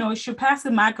willing, you know, she'll pass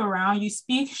the mic around, you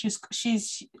speak,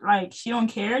 she's like, she don't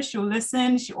care, she'll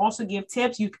listen, she also give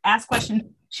tips, you ask questions,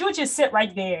 she would just sit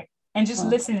right there and just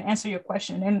listen and answer your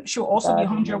question, and she'll also be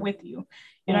 100 with you.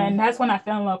 You know, and that's when I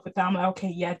fell in love with them. I'm like,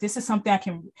 okay, yeah, this is somebody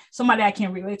I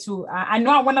can relate to. I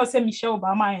know I want to say Michelle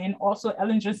Obama and also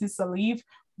Ellen Johnson Sirleaf,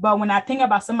 but when I think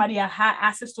about somebody I had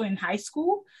access to in high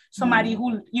school, somebody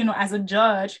who, you know, as a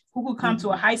judge, who could come to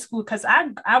a high school, because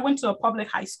I went to a public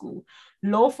high school.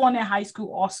 low fund in high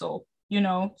school also,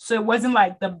 so it wasn't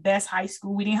like the best high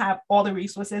school. We didn't have all the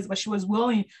resources, but she was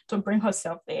willing to bring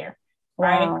herself there,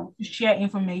 right? Wow. To share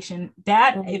information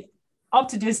that if up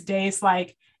to this day, it's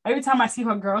like every time I see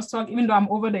her girls talk, even though I'm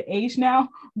over the age now,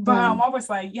 but I'm always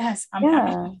like, yes, I'm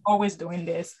happy she's always doing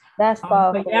this. That's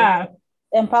powerful. But yeah,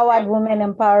 empowered women,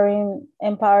 empowering.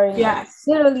 Yeah,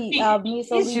 Literally,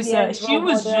 she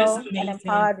was just amazing. An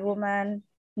empowered woman.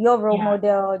 Your role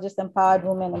model, just empowered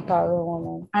woman, empowering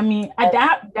woman. I mean,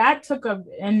 that took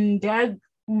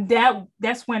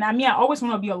that's when I always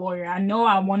want to be a lawyer. I know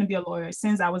I want to be a lawyer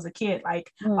since I was a kid.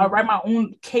 Like I write my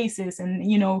own cases and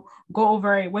go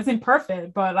over it. It wasn't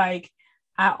perfect, but like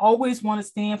I always want to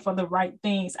stand for the right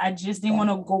things. I just didn't want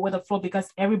to go with the flow because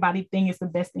everybody thinks it's the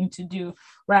best thing to do.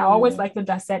 Right? I always like to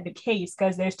dissect the case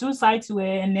because there's two sides to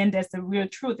it, and then there's the real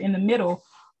truth in the middle.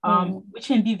 Which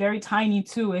can be very tiny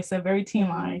too. It's a very thin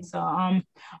line. So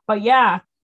but yeah.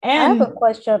 And I have a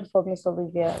question for Miss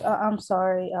Olivia. I'm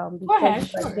sorry. Go ahead.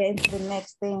 Get into the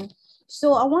next thing.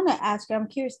 So I want to ask you, I'm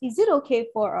curious, is it okay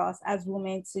for us as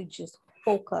women to just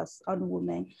focus on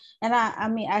women? And I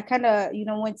mean, I kind of,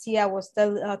 when Tia was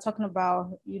talking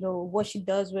about, what she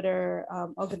does with her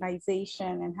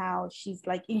organization and how she's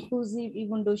like inclusive,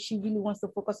 even though she really wants to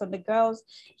focus on the girls,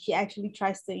 she actually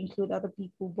tries to include other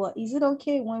people. But is it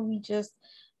okay when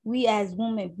we as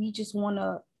women, we just want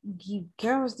to give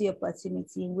girls the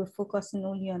opportunity and we're focusing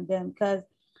only on them? Because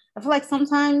I feel like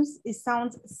sometimes it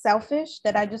sounds selfish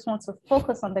that I just want to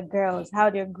focus on the girls, how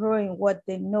they're growing, what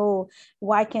they know.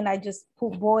 Why can't I just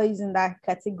put boys in that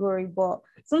category? But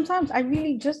sometimes I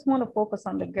really just want to focus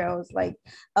on the girls. Like,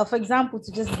 for example,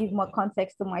 to just give more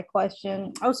context to my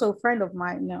question, also a friend of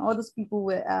mine, all those people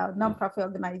with a nonprofit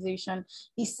organization,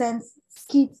 he sends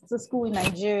kids to school in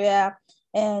Nigeria.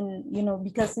 And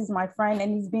because he's my friend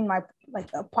and he's been my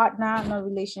a partner, not a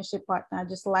relationship partner,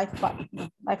 just life partner.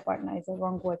 Life partner is a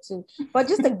wrong word too, but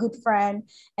just a good friend.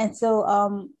 And so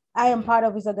I am part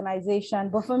of his organization,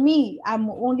 but for me, I'm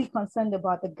only concerned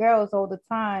about the girls all the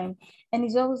time. And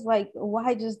he's always like,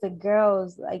 why just the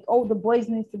girls? Like, oh, the boys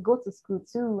need to go to school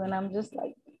too. And I'm just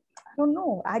like, I don't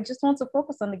know. I just want to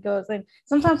focus on the girls. And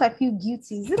sometimes I feel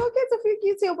guilty. Is it okay to feel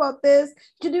guilty about this?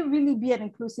 Should it really be an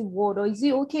inclusive world? Or is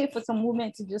it okay for some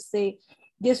women to just say,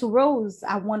 this rose,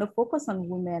 I want to focus on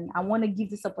women. I want to give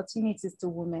these opportunities to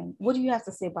women. What do you have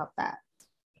to say about that?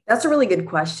 That's a really good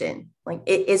question. Like,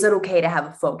 is it okay to have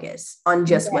a focus on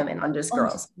just women, on just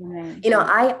girls?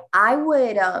 I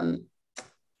would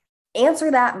answer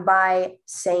that by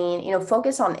saying,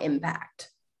 focus on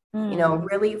impact.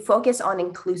 Really focus on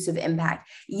inclusive impact.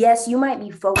 Yes, you might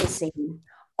be focusing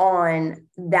on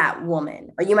that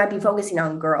woman, or you might be focusing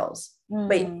on girls,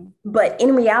 but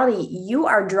in reality, you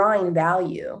are drawing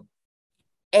value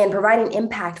and providing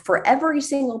impact for every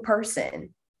single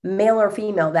person, male or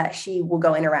female, that she will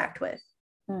go interact with,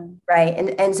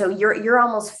 right? And so you're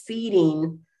almost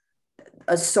feeding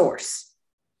a source.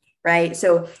 Right.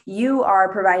 So you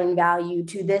are providing value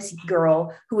to this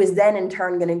girl who is then in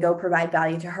turn going to go provide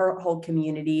value to her whole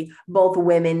community, both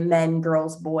women, men,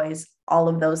 girls, boys, all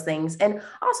of those things. And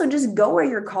also just go where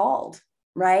you're called.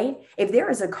 Right. If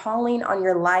there is a calling on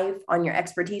your life, on your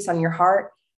expertise, on your heart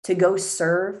to go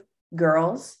serve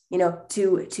girls,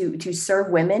 to serve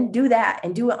women, do that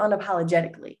and do it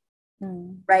unapologetically.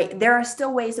 Right. There are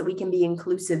still ways that we can be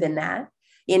inclusive in that,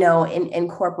 in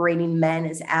incorporating men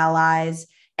as allies,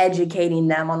 educating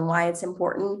them on why it's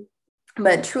important,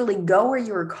 but truly go where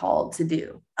you were called to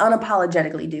do,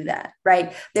 unapologetically do that,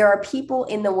 right? There are people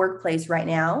in the workplace right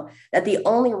now that the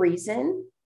only reason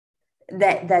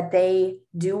that they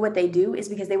do what they do is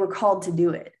because they were called to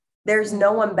do it. There's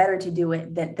no one better to do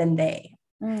it than they.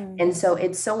 And so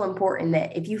it's so important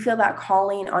that if you feel that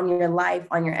calling on your life,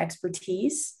 on your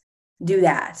expertise, do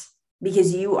that,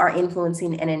 because you are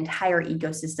influencing an entire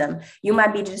ecosystem. You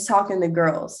might be just talking to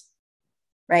girls,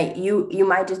 right? You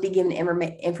might just be giving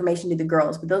information to the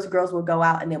girls, but those girls will go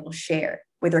out and they will share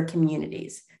with their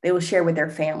communities. They will share with their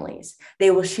families.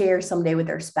 They will share someday with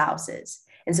their spouses.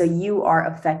 And so you are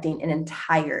affecting an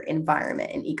entire environment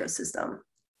and ecosystem.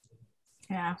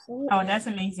 Yeah. Oh, that's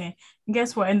amazing. And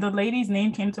guess what? And the lady's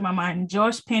name came to my mind,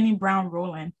 Josh Penny Brown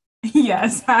Rowland.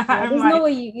 Yes. There's no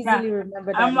way you easily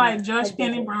remember that. I'm like, Josh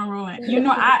Penny Brown Rowland.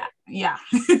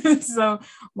 So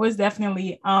was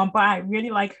definitely, but I really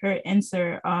like her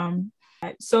answer.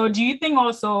 So do you think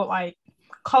also like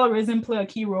colorism play a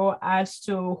key role as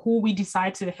to who we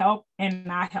decide to help and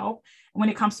not help when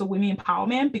it comes to women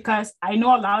empowerment? Because I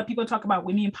know a lot of people talk about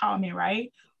women empowerment,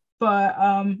 right? But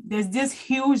there's this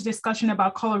huge discussion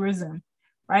about colorism,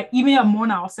 right? Even among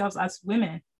ourselves as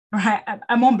women, right?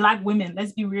 Among Black women,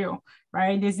 let's be real,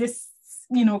 right? There's this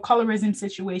colorism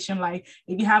situation. Like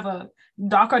if you have a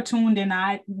darker tone than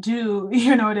I do,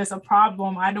 there's a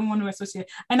problem. I don't want to associate.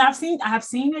 And I have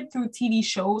seen it through TV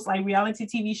shows, like reality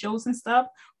TV shows and stuff,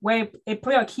 where it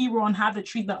play a key role on how to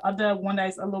treat the other one that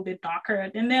is a little bit darker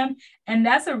than them. And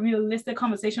that's a realistic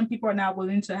conversation people are not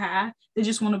willing to have. They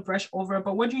just want to brush over.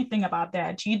 But what do you think about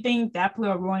that? Do you think that play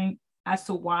a role as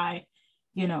to why,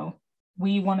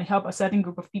 we want to help a certain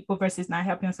group of people versus not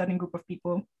helping a certain group of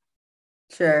people?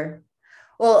 Sure.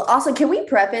 Well, also, can we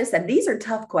preface that these are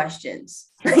tough questions?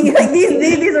 Like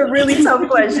these are really tough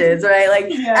questions, right?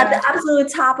 Like at the absolute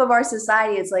top of our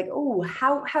society, it's like, oh,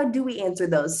 how do we answer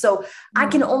those? So I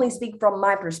can only speak from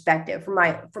my perspective, from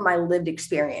my lived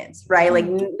experience, right? Like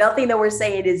nothing that we're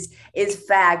saying is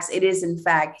facts. It is in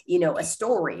fact, a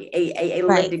story, a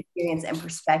lived experience and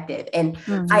perspective. And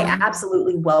I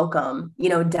absolutely welcome,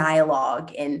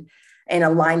 dialogue and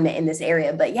alignment in this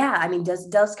area. But yeah, I mean,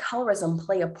 does colorism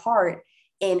play a part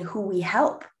in who we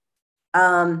help?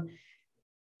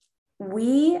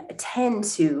 We tend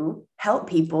to help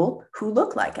people who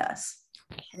look like us.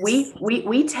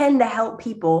 We tend to help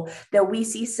people that we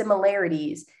see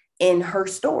similarities in her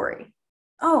story.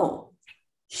 Oh,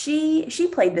 she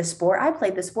played this sport. I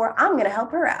played this sport. I'm going to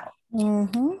help her out.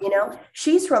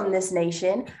 She's from this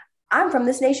nation. I'm from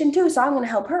this nation too. So I'm going to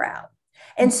help her out.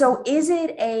 And so is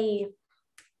it a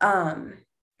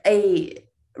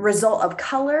result of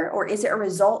color, or is it a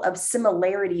result of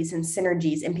similarities and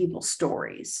synergies in people's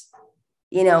stories?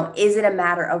 Is it a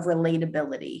matter of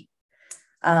relatability?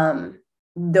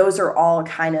 Those are all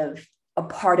kind of a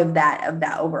part of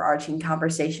that overarching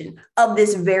conversation of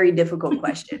this very difficult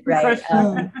question, right?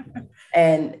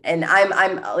 And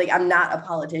I'm not a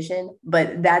politician,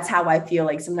 but that's how I feel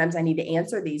like sometimes I need to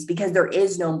answer these, because there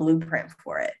is no blueprint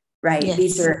for it, right? Yes.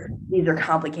 These are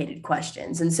complicated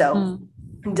questions. And so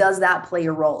does that play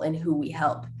a role in who we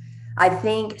help? I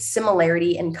think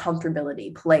similarity and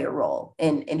comfortability play a role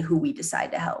in who we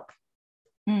decide to help.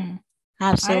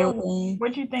 Absolutely.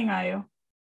 What do you think, Ayo?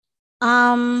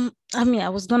 I mean, I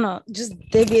was gonna just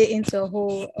dig it into a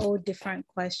whole different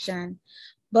question,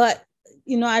 but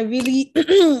I really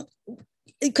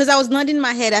because I was nodding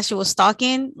my head as she was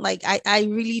talking, like I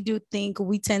really do think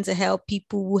we tend to help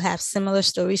people who have similar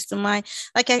stories to mine.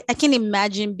 Like I can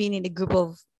imagine being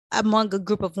among a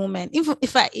group of women.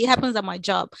 It happens at my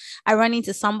job, I run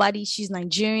into somebody, she's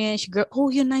Nigerian, she goes, oh,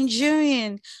 you're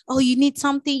Nigerian, oh, you need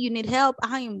something, you need help,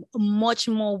 I am much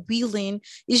more willing.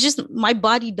 It's just my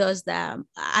body does that.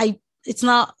 It's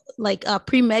not like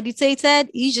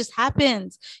premeditated. It just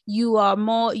happens. You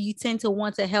tend to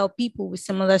want to help people with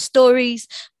similar stories,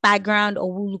 background,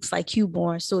 or who looks like you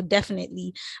more. So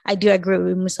definitely, I do agree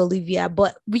with Miss Olivia,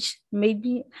 but which made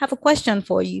me have a question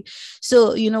for you.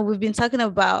 So, we've been talking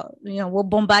about, we're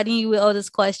bombarding you with all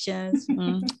these questions.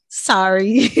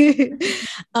 Sorry.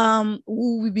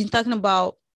 We've been talking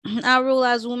about our role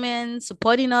as women,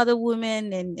 supporting other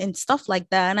women and stuff like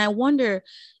that. And I wonder,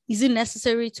 is it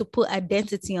necessary to put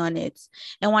identity on it?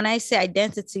 And when I say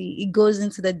identity, it goes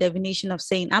into the definition of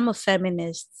saying I'm a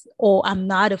feminist or I'm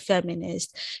not a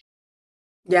feminist.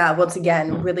 Yeah, once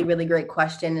again, really, really great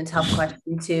question, and tough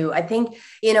question too. I think,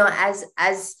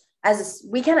 as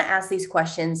we kind of ask these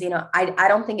questions, I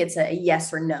don't think it's a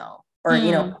yes or no, or,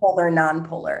 polar,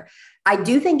 non-polar. I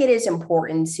do think it is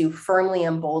important to firmly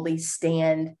and boldly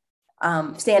stand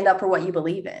up for what you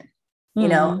believe in.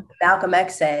 Malcolm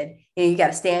X said, you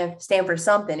got to stand for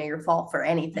something, or you'll fall for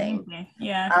anything.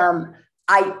 Yeah.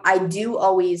 I do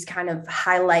always kind of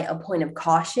highlight a point of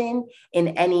caution in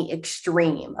any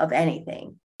extreme of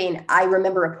anything. And I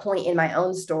remember a point in my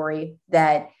own story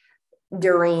that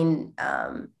during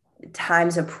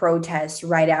times of protest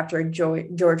right after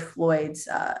George Floyd's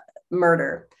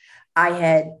murder, I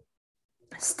had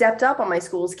stepped up on my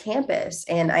school's campus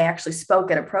and I actually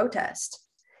spoke at a protest.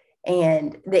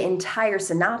 And the entire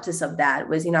synopsis of that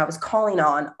was, I was calling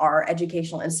on our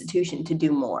educational institution to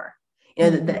do more.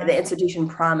 The institution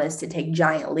promised to take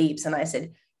giant leaps. And I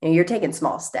said, you're taking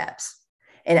small steps.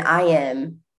 And I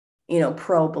am,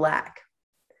 pro-Black.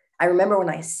 I remember when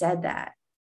I said that,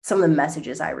 some of the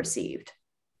messages I received,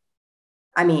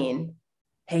 I mean,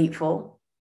 hateful,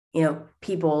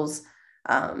 people's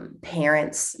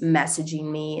parents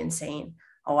messaging me and saying,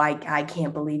 oh, I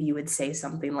can't believe you would say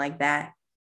something like that.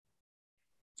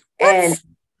 What? And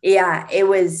yeah, it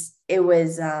was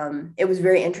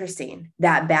very interesting,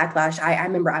 that backlash. I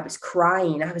remember I was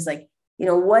crying. I was like,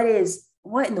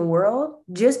 what in the world?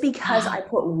 Just because I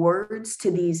put words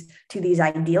to these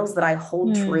ideals that I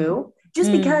hold true,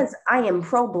 just because I am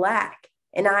pro-Black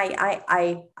and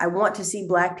I want to see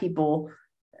Black people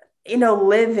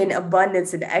live in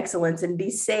abundance and excellence and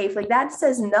be safe, like that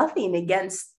says nothing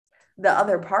against the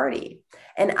other party.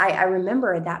 And I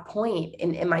remember at that point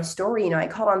in my story, I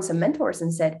called on some mentors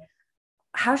and said,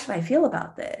 how should I feel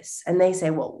about this? And they say,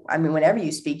 well, I mean, whenever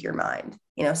you speak your mind,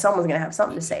 someone's going to have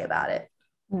something to say about it.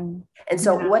 And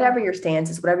so whatever your stance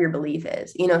is, whatever your belief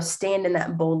is, stand in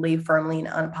that boldly, firmly, and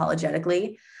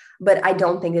unapologetically. But I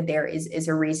don't think that there is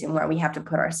a reason why we have to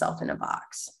put ourselves in a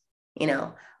box.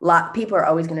 People are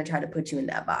always going to try to put you in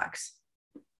that box.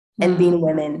 And being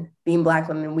women, being Black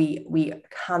women, we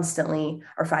constantly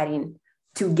are fighting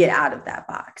to get out of that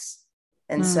box.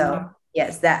 And so,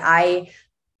 yes,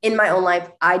 in my own life,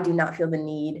 I do not feel the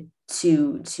need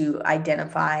to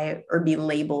identify or be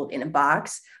labeled in a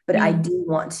box, but I do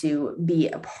want to be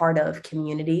a part of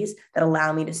communities that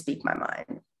allow me to speak my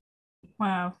mind.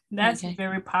 Wow, that's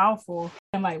very powerful.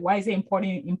 And like, why is it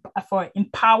important for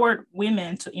empowered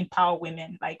women to empower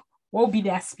women? Like, what would be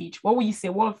that speech? What would you say?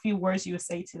 What are a few words you would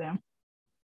say to them?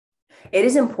 It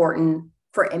is important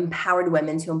for empowered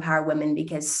women to empower women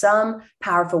because some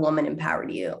powerful woman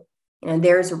empowered you.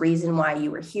 There's a reason why you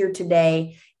were here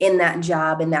today in that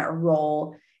job, in that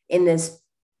role, in this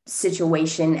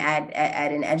situation at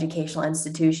an educational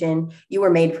institution. You were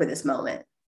made for this moment.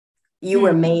 You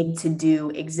were made to do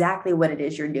exactly what it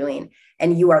is you're doing,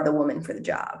 and you are the woman for the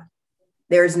job.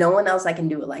 There's no one else that can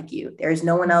do it like you. There's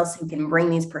no one else who can bring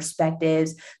these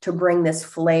perspectives, to bring this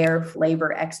flair,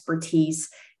 flavor, expertise,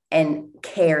 and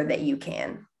care that you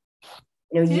can.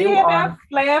 You are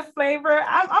that flavor.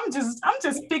 I'm just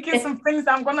picking some things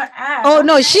I'm gonna add. Oh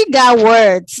no, she got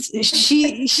words.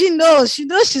 She knows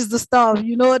she's the stuff.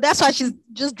 That's why she's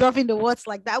just dropping the words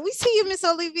like that. We see you, Miss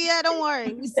Olivia. Don't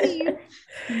worry, we see you.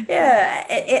 Yeah,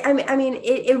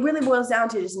 it really boils down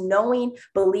to just knowing,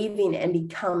 believing, and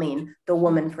becoming the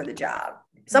woman for the job.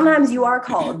 Sometimes you are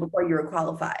called before you're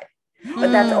qualified,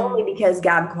 but that's only because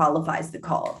God qualifies the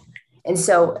call. And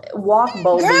so walk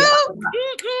boldly.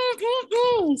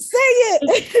 Say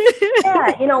it.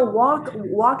 Yeah,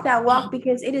 walk that walk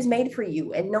because it is made for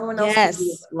you and no one else can do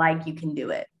it like you can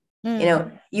do it.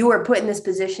 You were put in this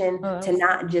position to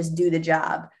not just do the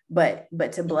job, but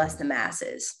to bless the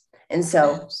masses. And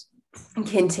so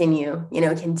continue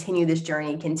this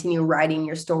journey, continue writing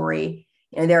your story.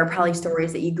 There are probably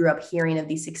stories that you grew up hearing of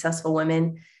these successful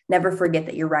women. Never forget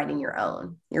that you're writing your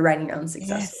own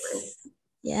success story.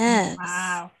 Yes.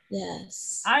 Wow.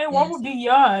 Yes. What would be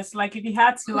yours? Like, if you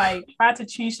had to try to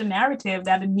change the narrative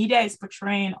that the media is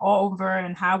portraying all over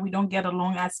and how we don't get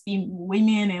along as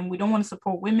women and we don't want to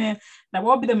support women, like,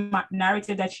 what would be the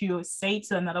narrative that you say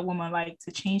to another woman, like,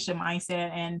 to change the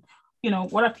mindset? And,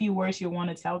 what are a few words you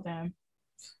want to tell them?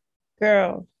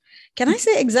 Girl, can I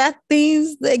say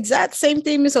the exact same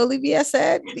thing Miss Olivia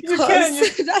said?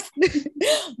 Because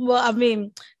well, I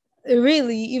mean,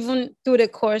 really, even through the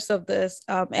course of this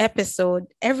episode,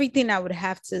 everything I would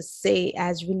have to say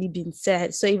has really been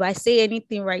said. So if I say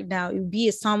anything right now, it would be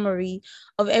a summary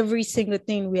of every single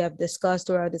thing we have discussed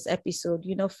throughout this episode,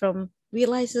 from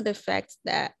realizing the fact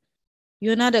that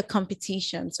you're not a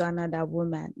competition to another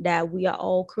woman, that we are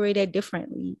all created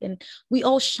differently and we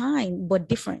all shine, but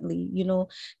differently,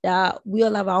 that we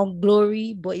all have our own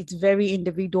glory, but it's very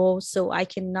individual. So I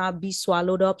cannot be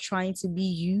swallowed up trying to be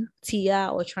you, Tia,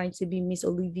 or trying to be Miss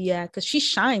Olivia, because she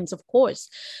shines, of course,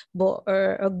 but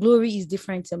her glory is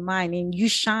different to mine, and you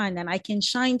shine and I can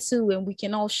shine too, and we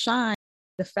can all shine.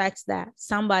 The fact that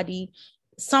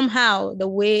somehow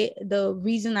the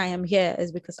reason I am here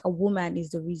is because a woman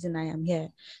is the reason I am here.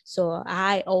 So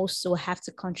I also have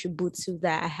to contribute to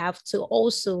that. I have to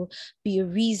also be a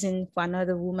reason for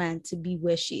another woman to be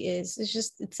where she is.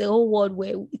 It's a whole world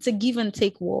where it's a give and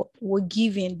take world. We're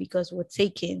giving because we're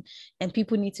taking, and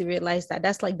people need to realize that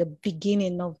that's like the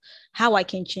beginning of how I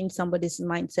can change somebody's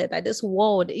mindset. Like, this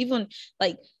world, even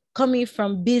like coming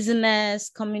from business,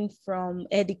 coming from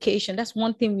education, that's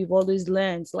one thing we've always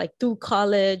learned, like through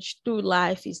college, through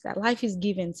life, is that life is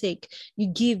give and take. You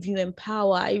give, you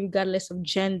empower, regardless of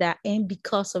gender, and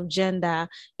because of gender,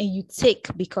 and you take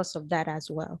because of that as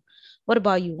well. What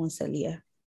about you, Wansalia?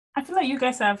 I feel like you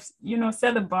guys have,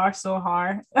 set the bar so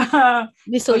hard.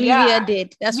 Miss Olivia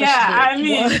did. That's what she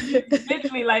did. I mean,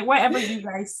 literally, like, whatever you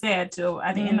guys said, too,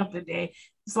 at the end of the day,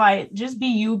 it's like, just be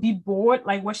you, be bold,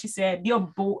 like what she said, be a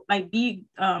bold, like, be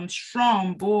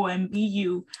strong, bold, and be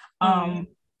you. And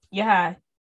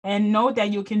know that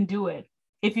you can do it.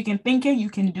 If you can think it, you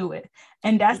can do it.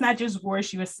 And that's not just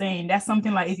words you were saying. That's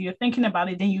something like, if you're thinking about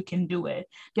it, then you can do it.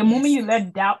 The moment you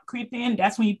let doubt creep in,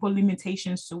 that's when you put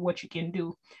limitations to what you can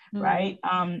do, right?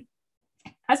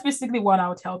 That's basically what I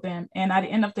would tell them. And at the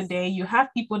end of the day, you have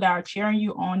people that are cheering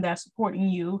you on, that are supporting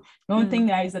you. Don't think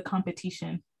that is a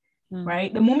competition.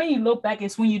 right? The moment you look back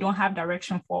is when you don't have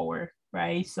direction forward,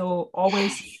 right? So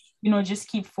always, just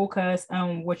keep focused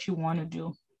on what you want to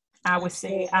do. I would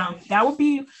say that would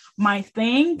be my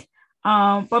thing.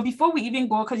 But before we even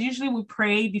go, because usually we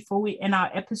pray before we end our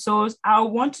episodes, I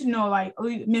want to know, like,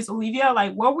 Miss Olivia,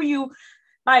 like, what were you,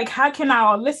 like, how can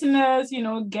our listeners,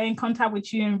 get in contact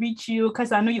with you and reach you?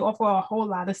 Because I know you offer a whole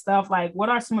lot of stuff. Like, what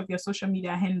are some of your social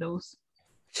media handles?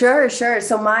 Sure.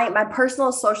 So my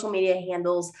personal social media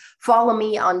handles, follow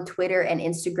me on Twitter and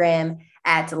Instagram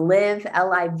at liv_west,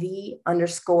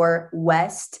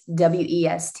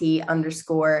 WEST_.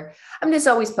 I'm just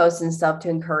always posting stuff to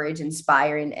encourage,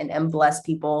 inspire, and bless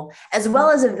people, as well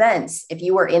as events. If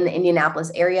you are in the Indianapolis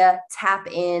area, tap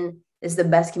in. This is the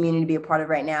best community to be a part of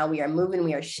right now. We are moving,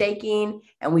 we are shaking,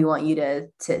 and we want you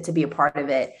to be a part of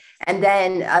it. And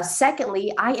then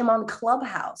secondly, I am on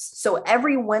Clubhouse. So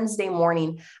every Wednesday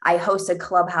morning, I host a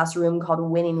Clubhouse room called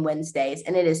Winning Wednesdays.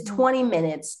 And it is 20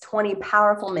 minutes, 20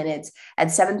 powerful minutes at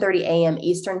 7:30 a.m.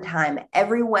 Eastern time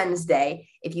every Wednesday.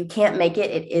 If you can't make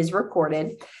it, it is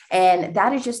recorded. And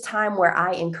that is just time where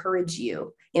I encourage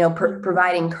you,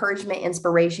 provide encouragement,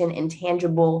 inspiration, and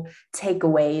tangible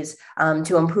takeaways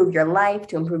to improve your life,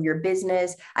 to improve your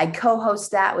business. I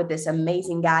co-host that with this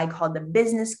amazing guy called the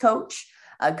Business Coach,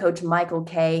 Coach Michael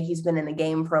K. He's been in the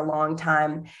game for a long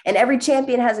time, and every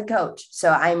champion has a coach.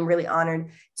 So I'm really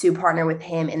honored to partner with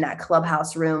him in that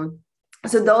Clubhouse room.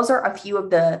 So those are a few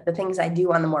of the things I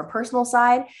do on the more personal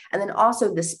side. And then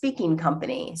also the speaking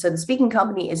company. So the speaking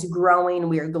company is growing,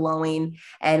 we are glowing,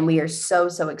 and we are so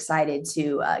excited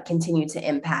to continue to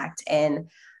impact and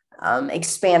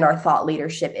expand our thought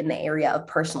leadership in the area of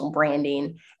personal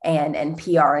branding and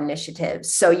PR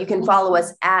initiatives. So you can follow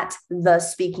us at The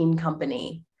Speaking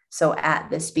Company. So at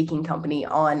The Speaking Company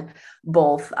on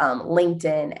both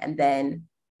LinkedIn and then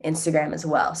Instagram as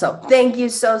well. So thank you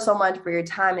so much for your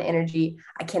time and energy.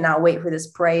 I cannot wait for this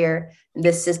prayer.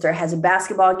 This sister has a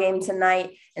basketball game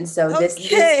tonight. And so this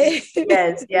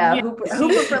yes, yeah. Hooper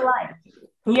for life.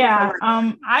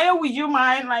 Aya, would you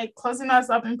mind like closing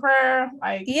us up in prayer?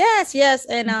 Like yes.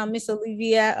 And Miss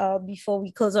Olivia, before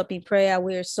we close up in prayer,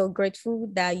 we're so grateful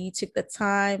that you took the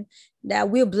time, that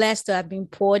we're blessed to have been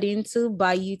poured into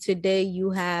by you today.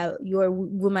 You're a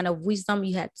woman of wisdom.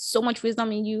 You had so much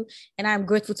wisdom in you, and I'm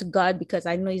grateful to God because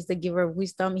I know He's the giver of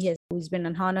wisdom. He has always been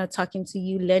an honor talking to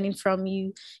you, learning from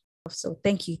you. So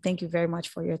thank you very much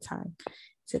for your time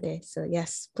today. So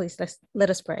yes, please let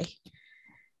us pray.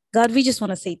 God, we just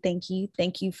want to say thank you.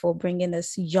 Thank you for bringing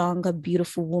this young,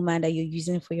 beautiful woman that you're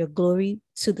using for your glory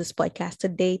to this podcast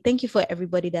today. Thank you for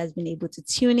everybody that has been able to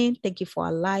tune in. Thank you for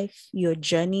our life, your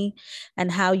journey,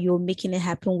 and how you're making it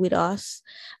happen with us.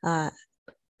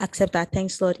 Accept our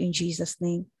thanks, Lord, in Jesus'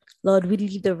 name. Lord, we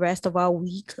leave the rest of our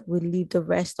week. We leave the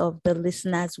rest of the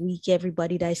listeners' week,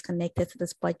 everybody that is connected to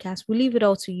this podcast. We leave it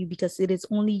all to you because it is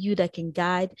only you that can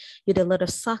guide. You're the Lord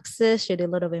of success. You're the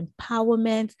Lord of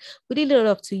empowerment. We leave it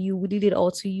up to you. We leave it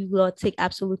all to you, Lord. Take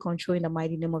absolute control in the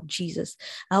mighty name of Jesus.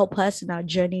 Help us in our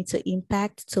journey to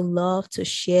impact, to love, to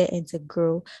share, and to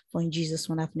grow. For in Jesus'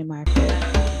 wonderful name I pray.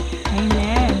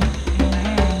 Amen.